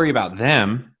can't worry about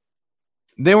them.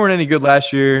 they weren't any good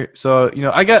last year. So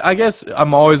I guess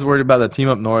I'm always worried about the team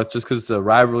up north, just because it's a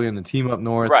rivalry in the team up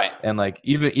north, Right. And like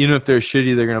even if they're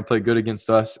shitty, they're gonna play good against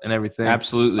us and everything.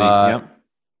 Absolutely. Yep.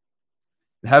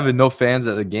 Having no fans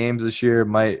at the games this year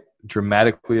might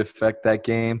dramatically affect that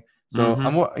game. So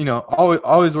I'm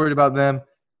always worried about them.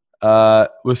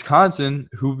 Wisconsin,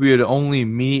 who we would only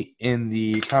meet in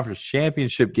the conference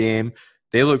championship game,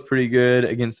 they look pretty good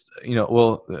against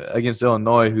against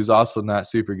Illinois, who's also not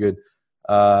super good.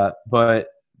 But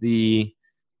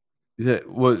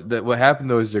what happened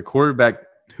though is their quarterback,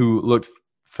 who looked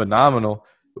phenomenal,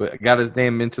 got his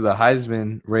name into the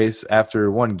Heisman race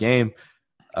after one game.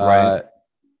 Right.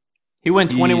 He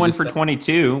went 21 for just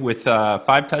 22 with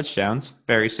 5 touchdowns,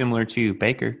 very similar to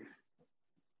Baker.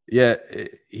 Yeah,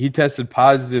 he tested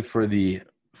positive for the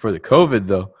COVID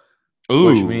though,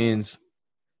 which means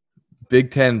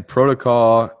Big Ten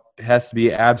protocol has to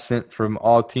be absent from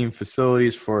all team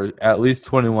facilities for at least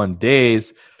 21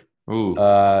 days. Ooh,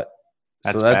 so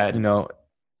that's bad.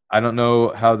 I don't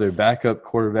know how their backup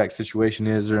quarterback situation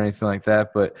is or anything like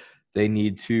that, but they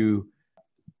need to.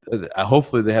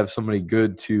 Hopefully, they have somebody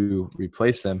good to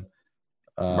replace them.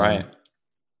 Right.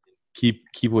 Keep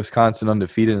Wisconsin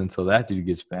undefeated until that dude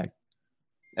gets back.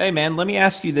 Hey man, let me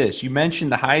ask you this: you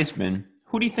mentioned the Heisman.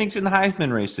 Who do you think's in the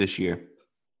Heisman race this year?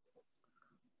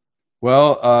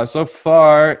 Well, so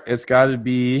far it's got to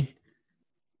be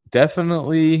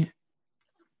definitely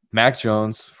Mac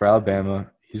Jones for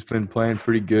Alabama. He's been playing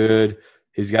pretty good.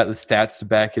 He's got the stats to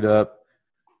back it up.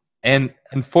 And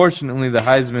unfortunately, the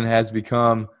Heisman has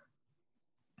become,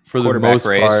 for the most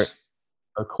part,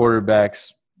 a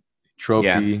quarterback's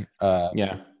trophy.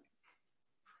 Yeah.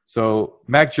 So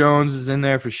Mac Jones is in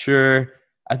there for sure.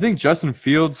 I think Justin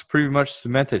Fields pretty much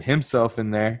cemented himself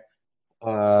in there.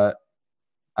 I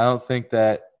don't think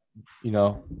that,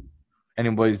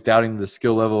 anybody's doubting the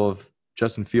skill level of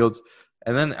Justin Fields.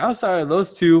 And then outside of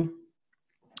those two,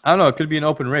 I don't know. It could be an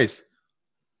open race.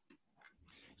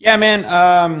 Yeah, man.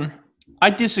 I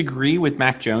disagree with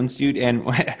Mac Jones, dude. And,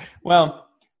 well,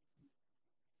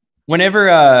 whenever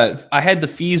I had the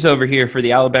fees over here for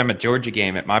the Alabama-Georgia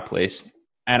game at my place,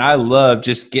 and I love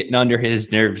just getting under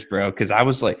his nerves, bro, because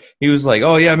he was like,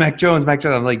 oh, yeah, Mac Jones.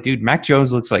 I'm like, dude, Mac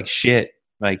Jones looks like shit.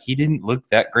 Like, he didn't look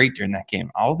that great during that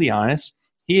game. I'll be honest.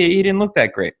 He didn't look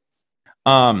that great.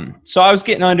 So I was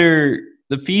getting under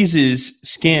the Fees'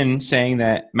 skin saying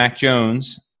that Mac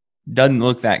Jones doesn't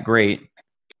look that great.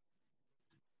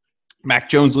 Mac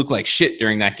Jones looked like shit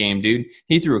during that game, dude.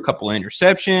 He threw a couple of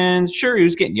interceptions. Sure, he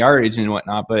was getting yardage and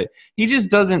whatnot, but he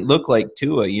just doesn't look like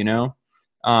Tua,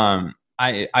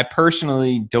 I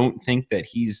personally don't think that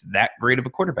he's that great of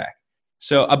a quarterback.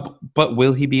 So, but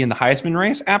will he be in the Heisman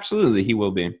race? Absolutely, he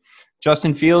will be.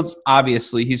 Justin Fields,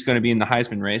 obviously, he's going to be in the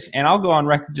Heisman race. And I'll go on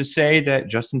record to say that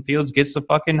Justin Fields gets the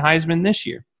fucking Heisman this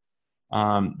year.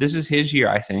 This is his year,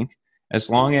 I think.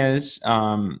 As long as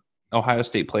Ohio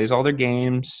State plays all their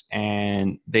games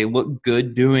and they look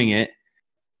good doing it,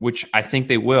 which I think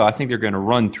they will. I think they're going to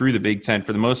run through the Big Ten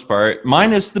for the most part,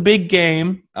 minus the big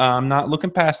game. I'm not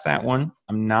looking past that one.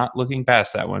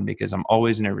 Because I'm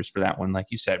always nervous for that one, like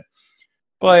you said.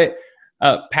 But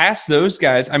past those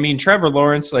guys, I mean, Trevor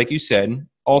Lawrence, like you said,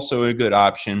 also a good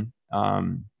option.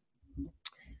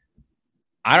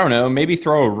 I don't know, maybe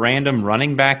throw a random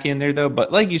running back in there, though.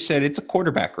 But like you said, it's a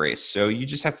quarterback race. So you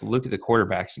just have to look at the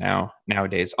quarterbacks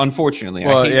nowadays. Unfortunately,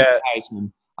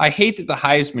 I hate that the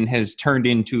Heisman has turned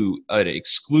into an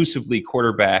exclusively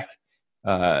quarterback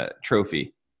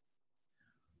trophy.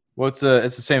 Well, it's the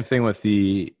same thing with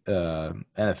the NFL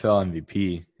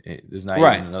MVP. There's not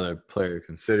even another player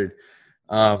considered.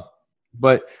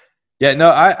 But yeah,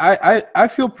 no, I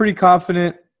feel pretty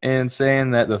confident in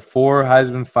saying that the 4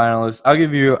 Heisman finalists.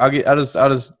 I'll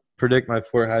just predict my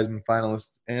 4 Heisman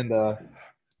finalists, and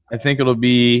I think it'll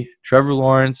be Trevor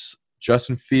Lawrence,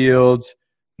 Justin Fields,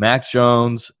 Mac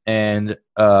Jones and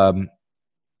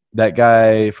that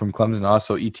guy from Clemson,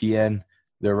 also ETN,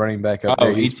 their running back up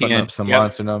there. He's putting ETN. up some Yep.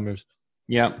 monster numbers.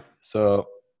 Yep. So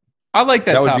I like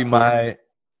that would top be four.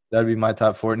 that'd be my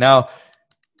top four. Now,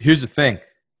 here's the thing.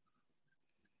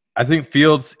 I think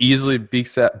Fields easily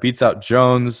beats out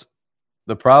Jones.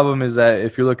 The problem is that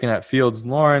if you're looking at Fields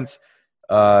and Lawrence,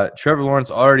 Trevor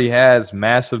Lawrence already has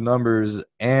massive numbers,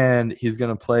 and he's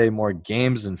going to play more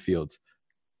games than Fields.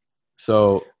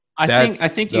 So I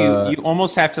think you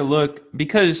almost have to look,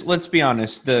 because let's be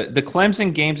honest, the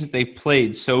Clemson games that they've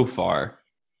played so far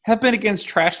have been against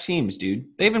trash teams, dude.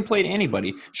 They haven't played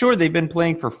anybody. Sure, they've been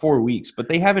playing for 4 weeks, but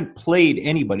they haven't played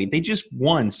anybody. They just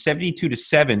won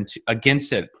 72-7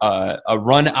 against a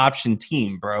run option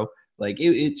team, bro. Like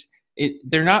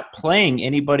they're not playing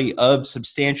anybody of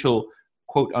substantial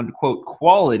quote unquote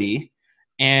quality,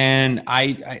 and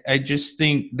I just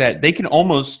think that they can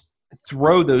almost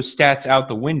throw those stats out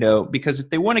the window, because if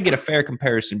they want to get a fair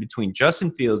comparison between Justin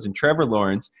Fields and Trevor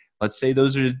Lawrence, let's say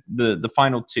those are the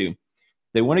final two.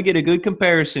 They want to get a good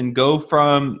comparison, go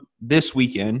from this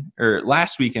weekend, or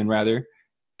last weekend rather,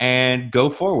 and go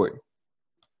forward.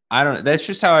 I don't know. That's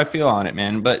just how I feel on it,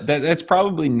 man. But that's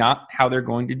probably not how they're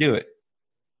going to do it.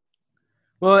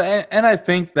 Well, and I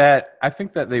think that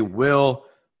they will.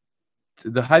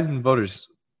 The Heisman voters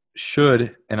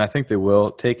should, and I think they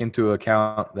will, take into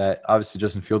account that obviously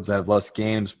Justin Fields have less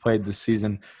games played this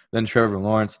season than Trevor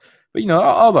Lawrence. But,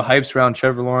 all the hypes around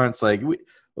Trevor Lawrence, like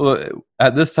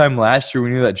at this time last year, we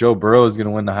knew that Joe Burrow was going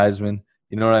to win the Heisman.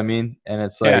 You know what I mean? And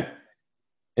it's like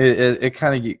it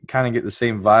kind of get the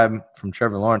same vibe from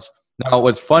Trevor Lawrence. Now,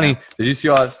 what's funny, did you see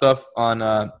all that stuff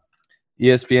on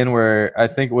ESPN where I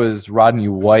think it was Rodney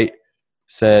White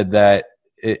said that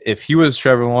if he was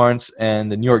Trevor Lawrence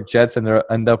and the New York Jets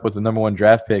end up with the number 1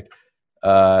 draft pick,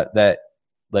 that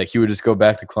like he would just go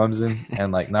back to Clemson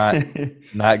and like not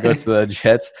go to the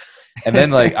Jets. And then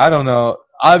like I don't know,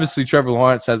 obviously Trevor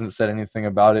Lawrence hasn't said anything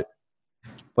about it,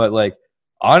 but like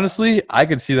honestly, I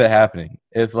could see that happening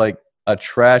if like a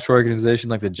trash organization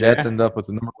like the Jets end up with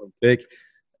the number 1 pick.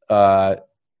 I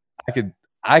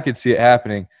could see it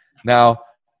happening. Now,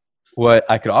 what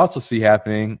I could also see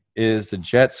happening is the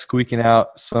Jets squeaking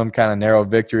out some kind of narrow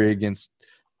victory against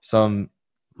some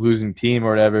losing team or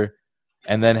whatever,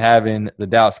 and then having the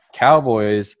Dallas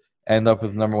Cowboys end up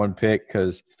with the number 1 pick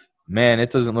because, man,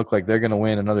 it doesn't look like they're going to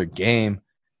win another game.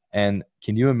 And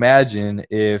can you imagine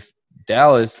if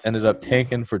Dallas ended up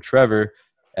tanking for Trevor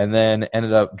and then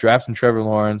ended up drafting Trevor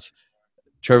Lawrence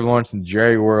and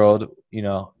Jerry World?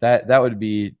 That would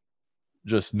be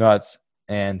just nuts.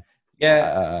 And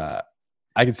I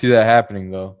could see that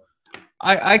happening, though.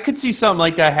 I could see something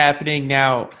like that happening.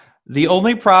 Now, the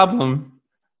only problem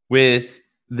with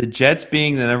the Jets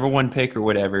being the number 1 pick or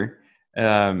whatever,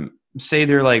 say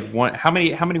they're like one. How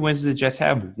many wins do the Jets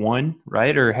have? 1,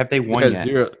 right? Or have they won yet?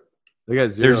 0. They got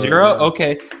 0. They're 0. Yeah.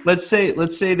 Okay, let's say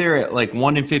they're at like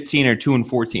 1-15 or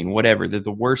 2-14, whatever. They're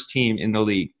the worst team in the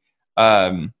league.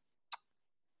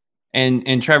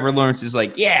 And Trevor Lawrence is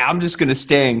like, yeah, I'm just gonna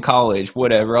stay in college,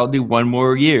 whatever. I'll do 1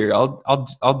 more year.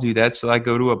 I'll do that so I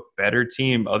go to a better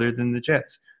team other than the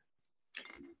Jets.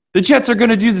 The Jets are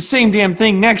gonna do the same damn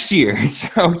thing next year,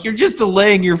 so you're just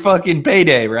delaying your fucking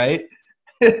payday, right?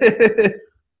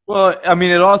 Well, I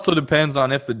mean, it also depends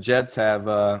on if the Jets have.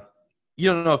 You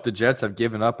don't know if the Jets have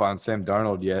given up on Sam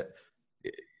Darnold yet.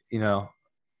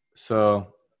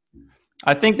 So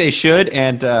I think they should,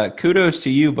 and kudos to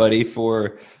you, buddy,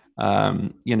 for.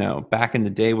 Back in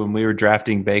the day when we were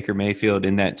drafting Baker Mayfield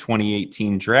in that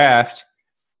 2018 draft,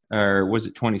 or was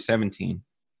it 2017?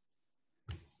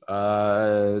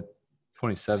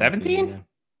 2017. Yeah.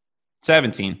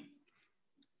 17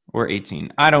 or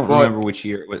 18. I don't remember which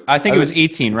year it was. I think it was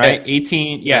 18, right?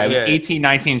 18. Yeah, it was 18,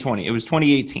 19, 20. It was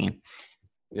 2018.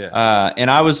 Yeah.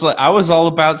 And I was all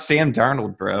about Sam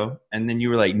Darnold, bro. And then you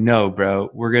were like, no,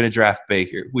 bro, we're going to draft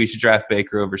Baker. We should draft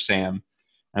Baker over Sam.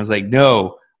 I was like,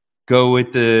 no. Go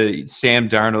with the Sam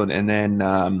Darnold, and then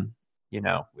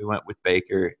we went with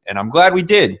Baker, and I'm glad we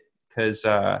did because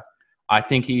I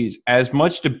think he's as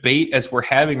much debate as we're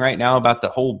having right now about the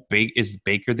whole is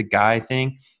Baker the guy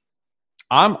thing.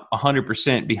 I'm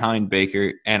 100% behind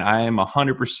Baker, and I am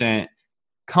 100%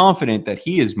 confident that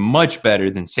he is much better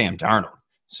than Sam Darnold.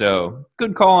 So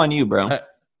good call on you, bro.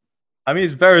 I mean,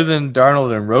 he's better than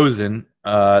Darnold and Rosen.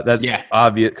 That's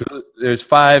obvious because there's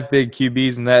 5 big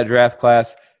QBs in that draft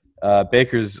class.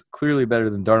 Baker's clearly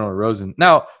better than Darnold and Rosen.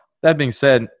 Now, that being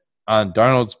said, on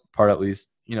Darnold's part at least,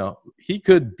 he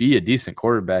could be a decent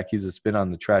quarterback. He's just been on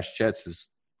the trash Jets his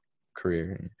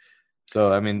career.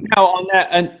 So, I mean, Now on that,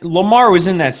 and Lamar was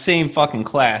in that same fucking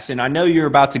class, and I know you're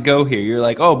about to go here. You're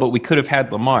like, oh, but we could have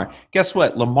had Lamar. Guess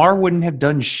what? Lamar wouldn't have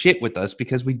done shit with us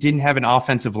because we didn't have an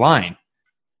offensive line.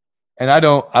 and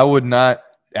I would not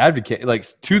advocate, like,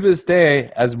 to this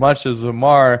day, as much as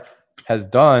Lamar has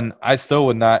done, I still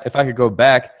would not, if I could go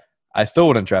back, I still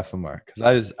wouldn't draft Lamar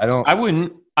because I don't.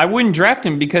 I wouldn't draft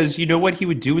him because you know what he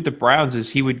would do with the Browns is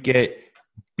he would get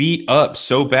beat up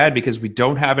so bad because we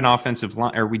don't have an offensive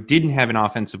line, or we didn't have an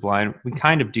offensive line. We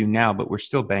kind of do now, but we're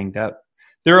still banged up.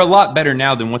 They're a lot better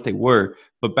now than what they were.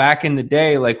 But back in the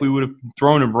day, like we would have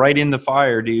thrown him right in the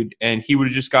fire, dude, and he would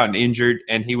have just gotten injured,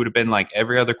 and he would have been like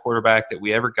every other quarterback that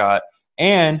we ever got.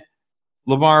 And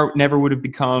Lamar never would have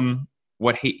become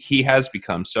what he has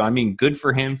become. So, I mean, good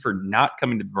for him for not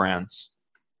coming to the Browns.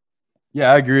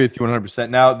 Yeah, I agree with you 100%.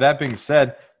 Now, that being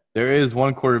said, there is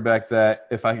one quarterback that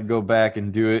if I could go back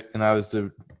and do it and I was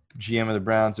the GM of the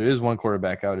Browns, there is one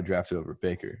quarterback I would have drafted over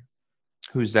Baker.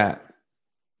 Who's that?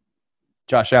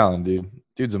 Josh Allen, dude.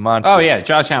 Dude's a monster. Oh, yeah,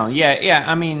 Josh Allen. Yeah.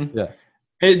 I mean,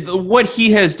 what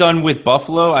he has done with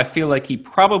Buffalo, I feel like he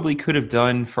probably could have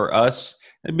done for us,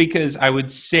 because I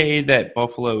would say that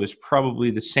Buffalo is probably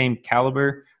the same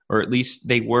caliber, or at least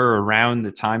they were around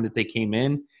the time that they came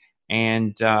in.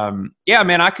 And, yeah,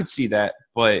 man, I could see that.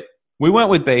 But we went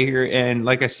with Baker, and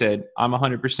like I said, I'm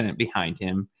 100% behind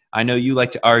him. I know you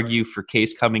like to argue for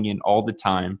Case coming in all the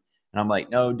time. And I'm like,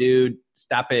 no, dude,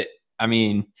 stop it. I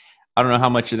mean, I don't know how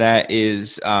much of that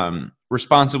is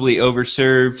responsibly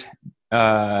overserved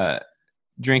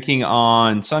drinking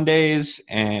on Sundays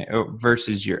and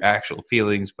versus your actual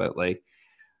feelings. But, like,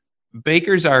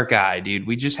 Baker's our guy, dude.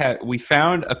 We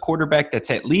found a quarterback that's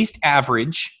at least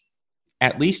average,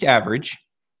 and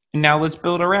now let's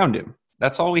build around him.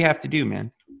 That's all we have to do,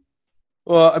 man.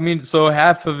 Well, I mean, so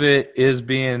half of it is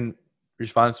being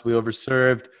responsibly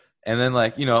overserved, and then,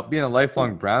 like, you know, being a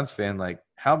lifelong Browns fan, like,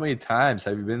 how many times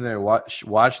have you been there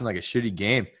watching like a shitty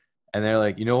game, and they're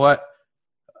like, you know what,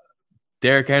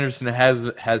 Derek Henderson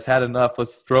has had enough.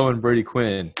 Let's throw in Brady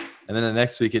Quinn, and then the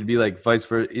next week it'd be like vice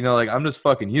versa. You know, like, I'm just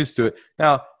fucking used to it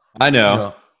now. I know. You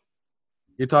know,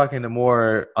 you're talking to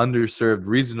more underserved,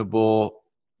 reasonable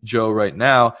Joe right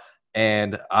now,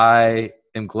 and I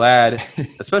am glad,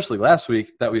 especially last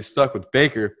week, that we stuck with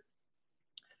Baker.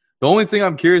 The only thing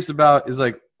I'm curious about is,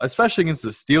 like, especially against the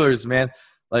Steelers, man,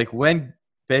 like when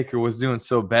Baker was doing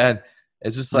so bad,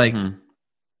 it's just like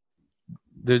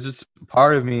there's this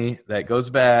part of me that goes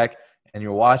back and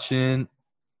you're watching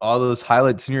all those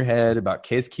highlights in your head about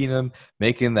Case Keenum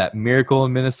making that miracle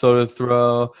in Minnesota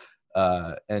throw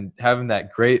and having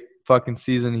that great fucking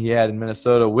season he had in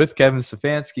Minnesota with Kevin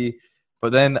Stefanski.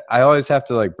 But then I always have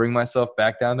to, like, bring myself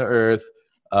back down to earth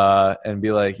and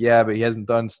be like, yeah, but he hasn't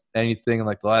done anything in,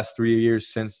 like, the last 3 years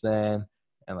since then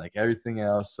and, like, everything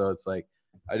else. So it's like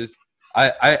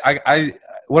I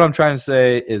what I'm trying to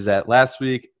say is that last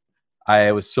week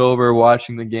I was sober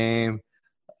watching the game.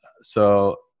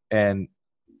 So, and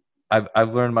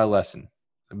I've learned my lesson.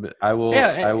 I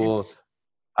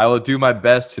will do my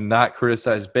best to not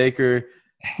criticize Baker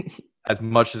as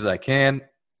much as I can.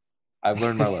 I've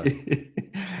learned my lesson.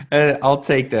 I'll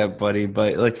take that, buddy.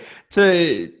 But, like,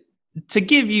 to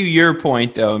give you your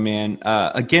point, though, man,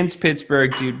 against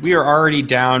Pittsburgh, dude, we are already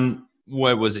down.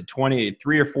 What was it,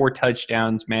 23 or 4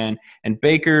 touchdowns, man? And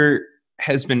Baker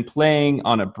has been playing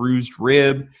on a bruised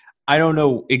rib. I don't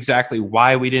know exactly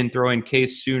why we didn't throw in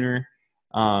Case sooner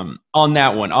on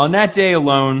that one. On that day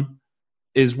alone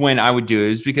is when I would do it. It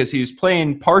was because he was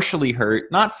playing partially hurt,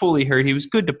 not fully hurt. He was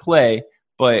good to play,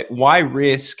 but why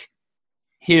risk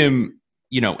him,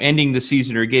 you know, ending the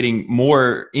season or getting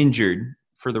more injured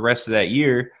for the rest of that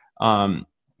year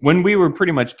when we were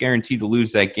pretty much guaranteed to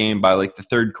lose that game by, like, the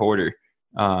third quarter.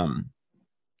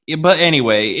 But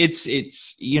anyway, it's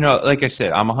you know, like I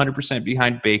said, I'm 100%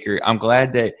 behind Baker. I'm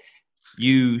glad that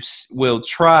you will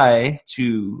try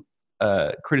to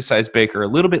criticize Baker a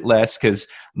little bit less, because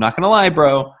I'm not going to lie,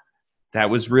 bro, that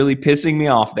was really pissing me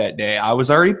off that day. I was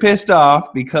already pissed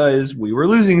off because we were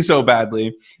losing so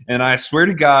badly. And I swear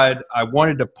to God, I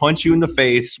wanted to punch you in the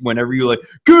face whenever you were like,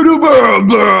 I'm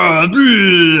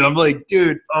like,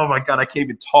 dude, oh my God, I can't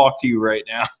even talk to you right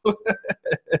now.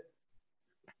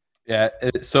 Yeah.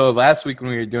 So last week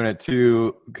when we were doing it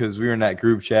too, because we were in that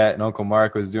group chat and Uncle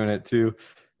Mark was doing it too,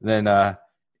 then,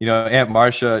 you know, Aunt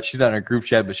Marcia, she's not in a group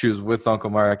chat, but she was with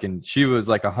Uncle Mark, and she was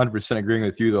like 100% agreeing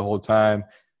with you the whole time.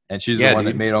 And she's the one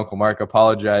that made Uncle Mark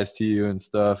apologize to you and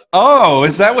stuff. Oh,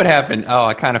 is that what happened? Oh,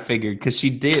 I kind of figured, because she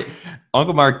did.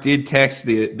 Uncle Mark did text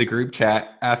the group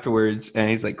chat afterwards, and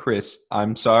he's like, Chris,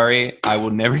 I'm sorry. I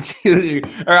will never do it.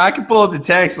 Or I can pull up the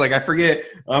text. Like, I forget.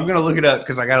 I'm gonna look it up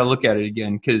because I gotta look at it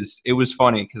again because it was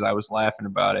funny because I was laughing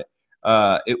about it.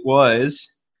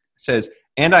 Says,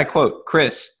 and I quote,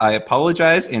 Chris, I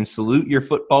apologize and salute your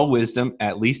football wisdom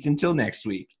at least until next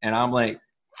week. And I'm like,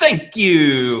 thank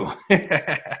you.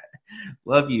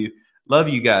 Love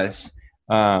you guys.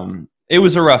 It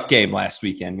was a rough game last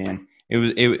weekend, man.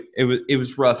 It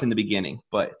was rough in the beginning,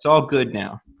 but it's all good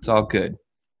now. It's all good.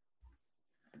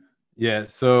 Yeah,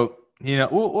 so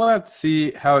we'll have to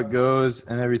see how it goes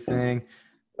and everything.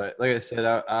 But like I said,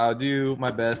 I'll do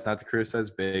my best not to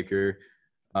criticize Baker.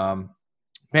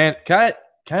 Man, can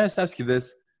I just ask you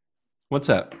this? What's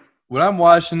up? When I'm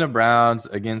watching the Browns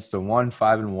against the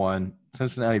 5-1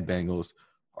 Cincinnati Bengals,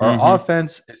 our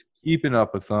offense is keeping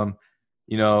up with them.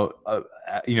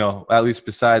 At least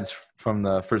besides from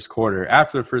the first quarter.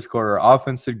 After the first quarter, our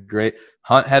offense did great.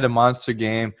 Hunt had a monster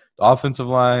game. The offensive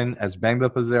line, as banged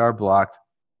up as they are, blocked.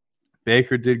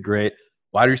 Baker did great.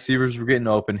 Wide receivers were getting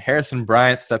open. Harrison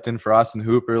Bryant stepped in for Austin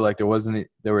Hooper like they were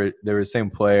the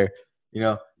same player.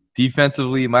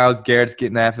 Defensively, Myles Garrett's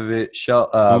getting half of it.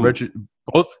 Richard,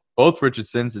 both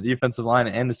Richardsons, the defensive line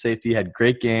and the safety, had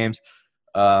great games.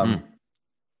 Cejudo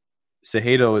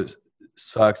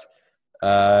sucks.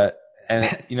 And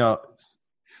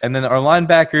then our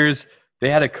linebackers, they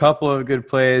had a couple of good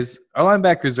plays. Our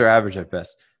linebackers are average at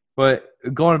best. But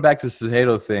going back to the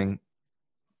Cejudo thing,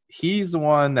 he's the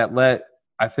one that let,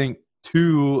 I think,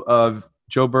 2 of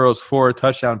Joe Burrow's 4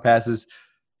 touchdown passes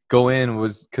go in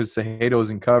was because Cejudo was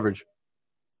in coverage.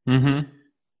 Mm-hmm.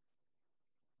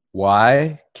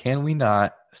 Why can we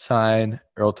not sign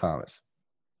Earl Thomas?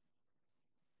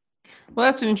 Well,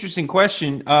 that's an interesting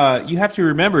question. You have to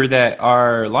remember that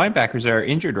our linebackers are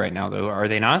injured right now, though, are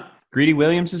they not? Greedy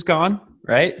Williams is gone,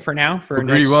 right? For now,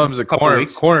 Greedy Williams is a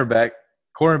cornerback.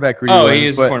 Cornerback. Greedy Williams, he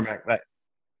is a cornerback. Right.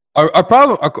 Our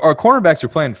problem, our cornerbacks are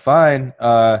playing fine.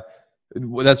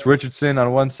 That's Richardson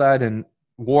on one side and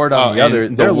Ward on the other.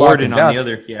 They're Warden locking down. On the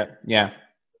other. Yeah.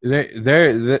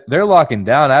 They're locking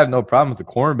down. I have no problem with the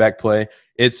cornerback play.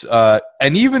 It's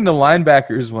and even the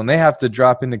linebackers when they have to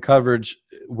drop into coverage.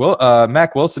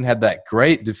 Mac Wilson had that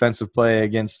great defensive play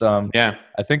against I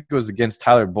think it was against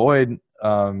Tyler Boyd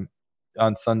on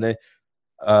Sunday.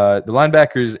 The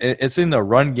linebackers, it's in the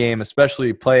run game,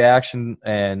 especially play action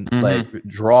and like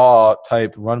draw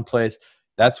type run plays.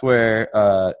 That's where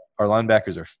our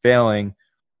linebackers are failing.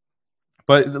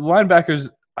 But the linebackers,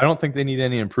 I don't think they need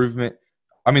any improvement.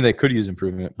 I mean, they could use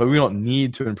improvement, but we don't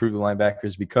need to improve the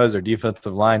linebackers because our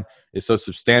defensive line is so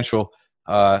substantial.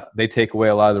 They take away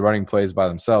a lot of the running plays by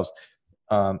themselves.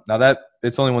 Now that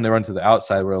it's only when they run to the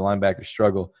outside where the linebackers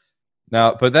struggle.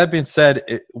 Now, but that being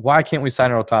said, why can't we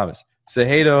sign Earl Thomas?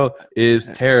 Cejudo is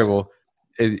terrible.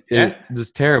 It's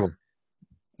just terrible.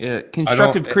 Yeah,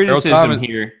 constructive criticism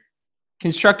here.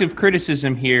 Constructive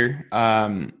criticism here.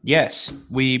 Yes,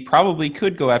 we probably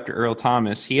could go after Earl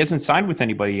Thomas. He hasn't signed with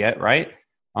anybody yet, right?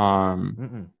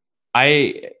 And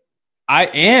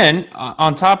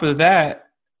on top of that,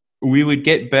 we would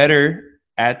get better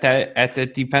at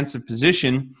that defensive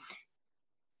position.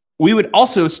 We would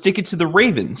also stick it to the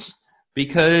Ravens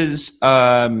because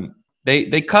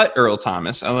they cut Earl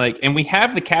Thomas. And we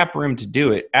have the cap room to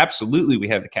do it. Absolutely, we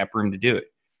have the cap room to do it.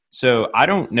 So I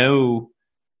don't know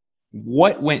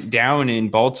what went down in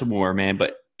Baltimore, man,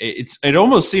 but it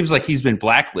almost seems like he's been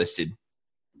blacklisted.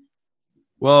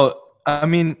 Well, I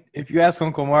mean, if you ask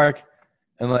Uncle Mark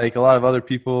and like a lot of other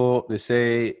people, they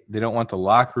say they don't want the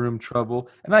locker room trouble.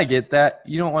 And I get that.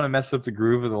 You don't want to mess up the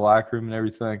groove of the locker room and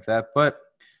everything like that. But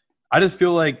I just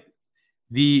feel like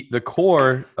the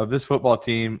core of this football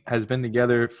team has been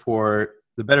together for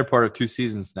the better part of 2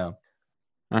 seasons now.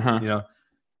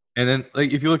 And then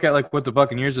like if you look at like what the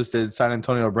Buccaneers just did, sign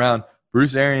Antonio Brown,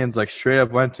 Bruce Arians like straight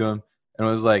up went to him and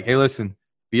was like, "Hey, listen,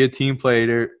 be a team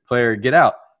player, get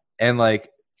out." And like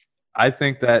I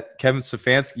think that Kevin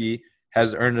Stefanski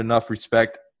has earned enough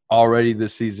respect already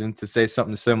this season to say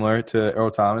something similar to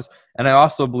Earl Thomas. And I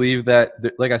also believe that,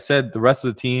 like I said, the rest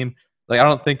of the team, like I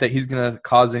don't think that he's going to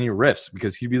cause any rifts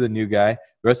because he'd be the new guy.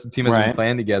 The rest of the team has been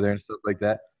playing together and stuff like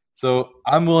that. So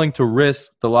I'm willing to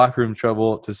risk the locker room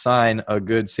trouble to sign a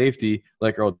good safety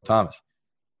like Earl Thomas.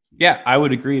 Yeah, I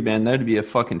would agree, man. That'd be a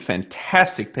fucking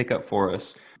fantastic pickup for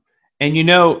us. And you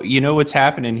know what's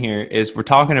happening here is we're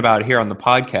talking about it here on the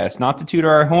podcast, not to toot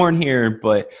our horn here,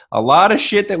 but a lot of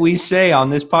shit that we say on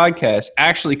this podcast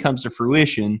actually comes to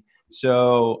fruition.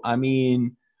 So, I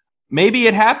mean, maybe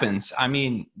it happens. I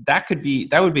mean, that would be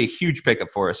a huge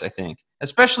pickup for us, I think,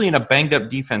 especially in a banged up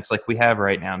defense like we have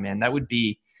right now, man. That would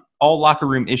be all locker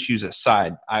room issues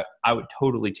aside. I would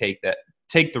totally take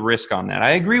the risk on that.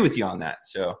 I agree with you on that.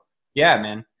 So, yeah,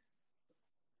 man.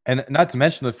 And not to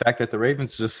mention the fact that the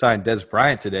Ravens just signed Des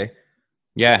Bryant today.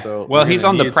 Yeah. So Well, they're he's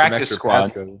going on to the need some practice extra pass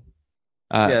squad.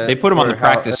 coverage. They put him on the for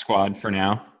how- practice squad for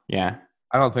now. Yeah.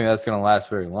 I don't think that's going to last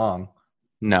very long.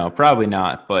 No, probably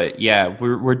not. But yeah,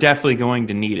 we're definitely going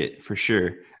to need it for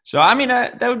sure. So I mean,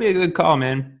 that would be a good call,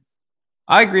 man.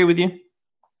 I agree with you.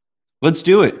 Let's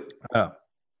do it. Oh,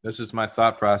 this is my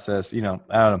thought process. You know,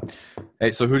 I don't know.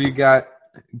 Hey, so who do you got?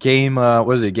 Game, what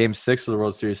is it? Game 6 of the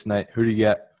World Series tonight. Who do you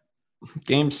got?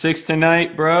 Game 6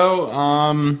 tonight, bro.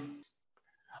 I'm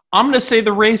gonna say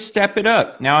the Rays step it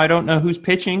up. Now I don't know who's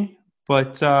pitching,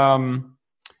 but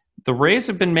the Rays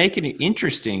have been making it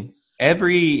interesting.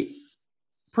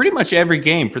 Pretty much every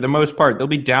game for the most part. They'll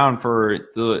be down for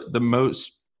the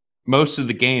most of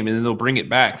the game, and then they'll bring it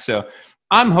back. So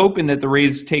I'm hoping that the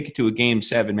Rays take it to a Game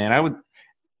 7, man.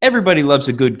 Everybody loves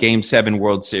a good Game 7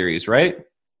 World Series, right?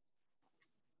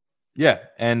 Yeah,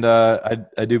 and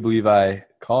I do believe I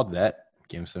called that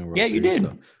Game 7 World Series. Yeah, you did.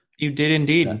 So. You did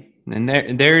indeed. Yeah. And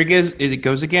there it is. It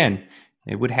goes again.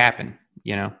 It would happen,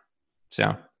 you know.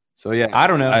 So yeah, I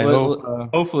don't know.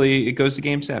 Hopefully it goes to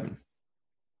Game 7.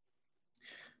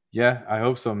 Yeah, I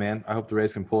hope so, man. I hope the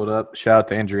Rays can pull it up. Shout out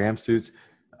to Andrew Amstutz.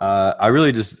 I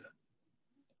really just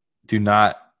do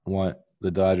not want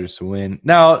the Dodgers to win.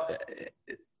 Now,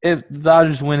 if the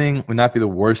Dodgers winning would not be the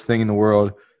worst thing in the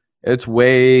world, it's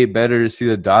way better to see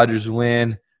the Dodgers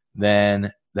win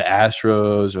than the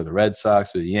Astros or the Red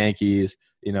Sox or the Yankees,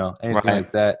 you know, anything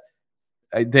like that.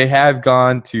 They have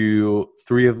gone to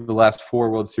 3 of the last 4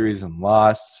 World Series and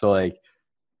lost. So, like,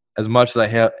 as much as I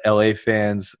have LA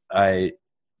fans, I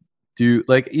do,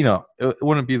 like, you know, it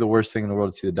wouldn't be the worst thing in the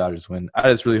world to see the Dodgers win. I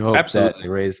just really hope that the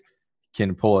Rays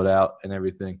can pull it out and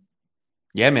everything.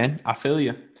 Yeah, man. I feel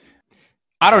you.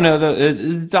 I don't know.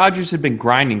 The Dodgers have been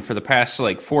grinding for the past,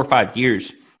 like, 4 or 5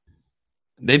 years.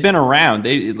 They've been around.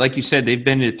 They, like you said, they've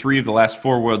been to 3 of the last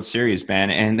 4 World Series,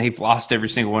 man, and they've lost every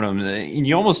single one of them. And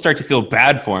you almost start to feel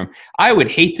bad for them. I would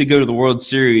hate to go to the World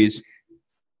Series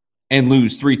and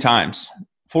lose 3 times,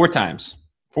 4 times.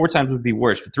 4 times would be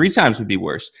worse, but 3 times would be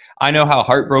worse. I know how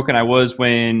heartbroken I was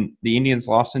when the Indians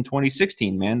lost in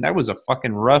 2016, man. That was a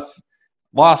fucking rough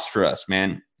loss for us,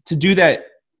 man. To do that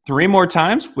 3 more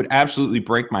times would absolutely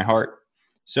break my heart.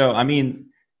 So, I mean,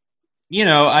 you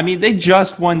know, they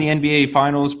just won the NBA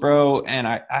Finals, bro, and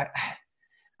I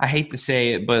hate to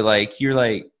say it, but, like, you're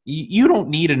like, you don't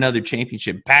need another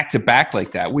championship back-to-back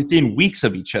like that within weeks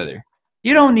of each other.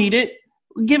 You don't need it.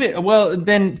 Give it. Well,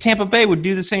 then Tampa Bay would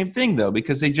do the same thing, though,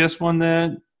 because they just won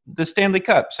the Stanley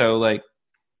Cup. So, like,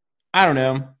 I don't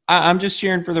know. I'm just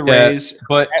cheering for the Rays.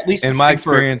 But at least in my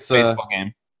experience, baseball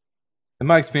game. In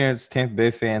my experience, Tampa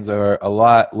Bay fans are a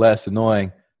lot less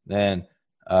annoying than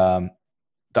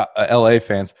LA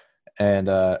fans, and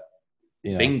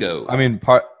you know, bingo. I mean,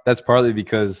 that's partly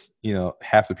because, you know,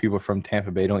 half the people from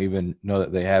Tampa Bay don't even know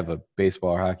that they have a baseball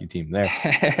or hockey team there.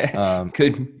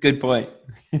 Good point.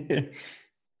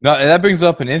 No, and that brings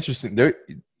up an interesting.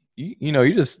 You know,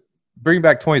 you just bring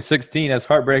back 2016. As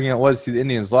heartbreaking it was to see the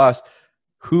Indians lost.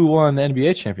 Who won the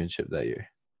NBA championship that year?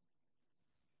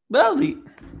 Well,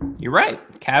 you're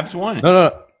right. Cavs won it.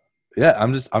 No. Yeah,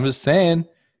 I'm just saying.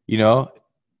 You know,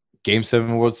 Game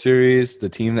 7 World Series, the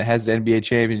team that has the NBA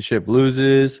championship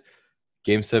loses.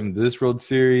 Game 7 of this World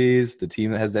Series, the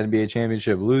team that has the NBA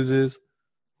championship loses.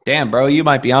 Damn, bro, you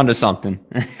might be onto something.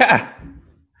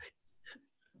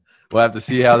 We'll have to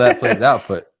see how that plays out,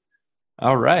 but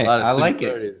all right. I like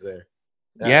it. There.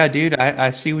 Yeah, dude,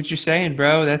 I see what you're saying,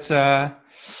 bro. That's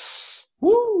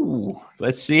woo.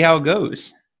 Let's see how it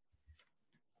goes.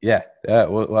 Yeah,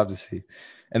 we'll have to see.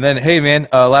 And then, hey, man,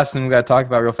 last thing we got to talk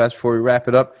about real fast before we wrap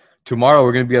it up. Tomorrow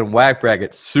we're going to be on Whack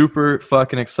Bracket. Super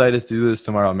fucking excited to do this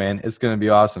tomorrow, man. It's going to be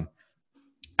awesome.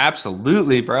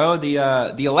 Absolutely, bro.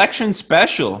 The election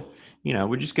special. You know,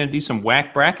 we're just going to do some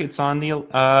whack brackets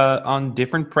on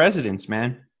different presidents,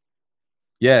 man.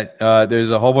 Yeah,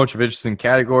 there's a whole bunch of interesting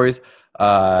categories.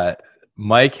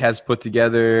 Mike has put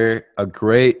together a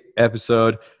great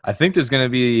episode. I think there's going to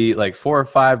be like 4 or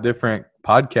 5 different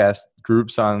podcast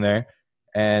groups on there,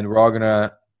 and we're all going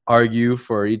to argue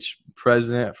for each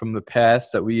president from the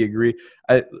past that we agree.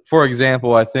 For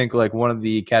example, I think like one of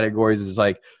the categories is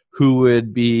like who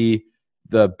would be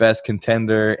the best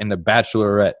contender in the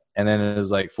Bachelorette, and then it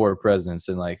is like 4 presidents,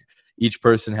 and like each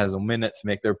person has a minute to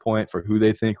make their point for who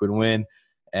they think would win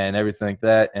and everything like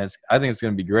that. And I think it's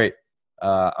going to be great.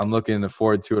 I'm looking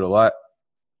forward to it a lot.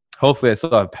 Hopefully I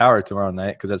still have power tomorrow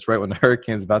night, because that's right when the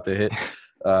hurricane's about to hit.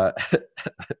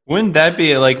 Wouldn't that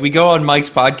be like we go on Mike's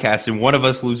podcast and one of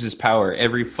us loses power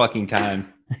every fucking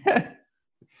time?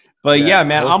 But yeah,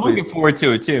 man, I'm looking forward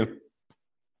to it too.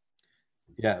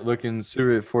 Yeah, looking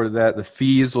super forward to that. The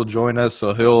Fees will join us,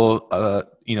 so he'll,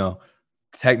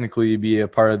 technically be a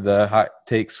part of the Hot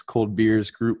Takes Cold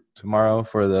Beers group tomorrow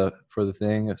for the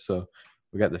thing. So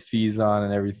we got the Fees on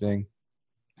and everything.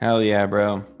 Hell yeah,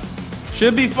 bro.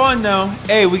 Should be fun though.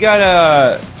 Hey, we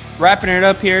got wrapping it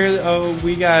up here. Oh,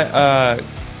 we got a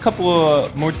couple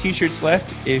more t-shirts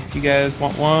left. If you guys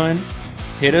want one,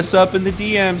 hit us up in the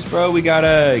DMs, bro. We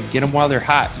gotta get them while they're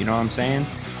hot. You know what I'm saying?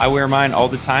 I wear mine all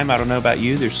the time. I don't know about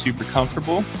you. They're super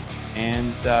comfortable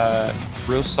and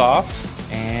real soft,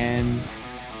 and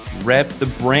rep the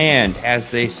brand,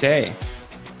 as they say.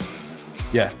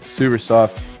 Yeah, super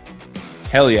soft.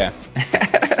 Hell yeah.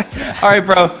 All right,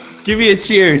 bro. Give me a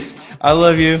cheers. I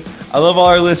love you. I love all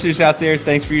our listeners out there.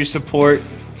 Thanks for your support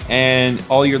and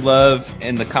all your love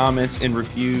and the comments and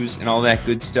reviews and all that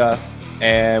good stuff.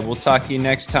 And we'll talk to you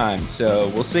next time. So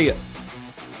we'll see you.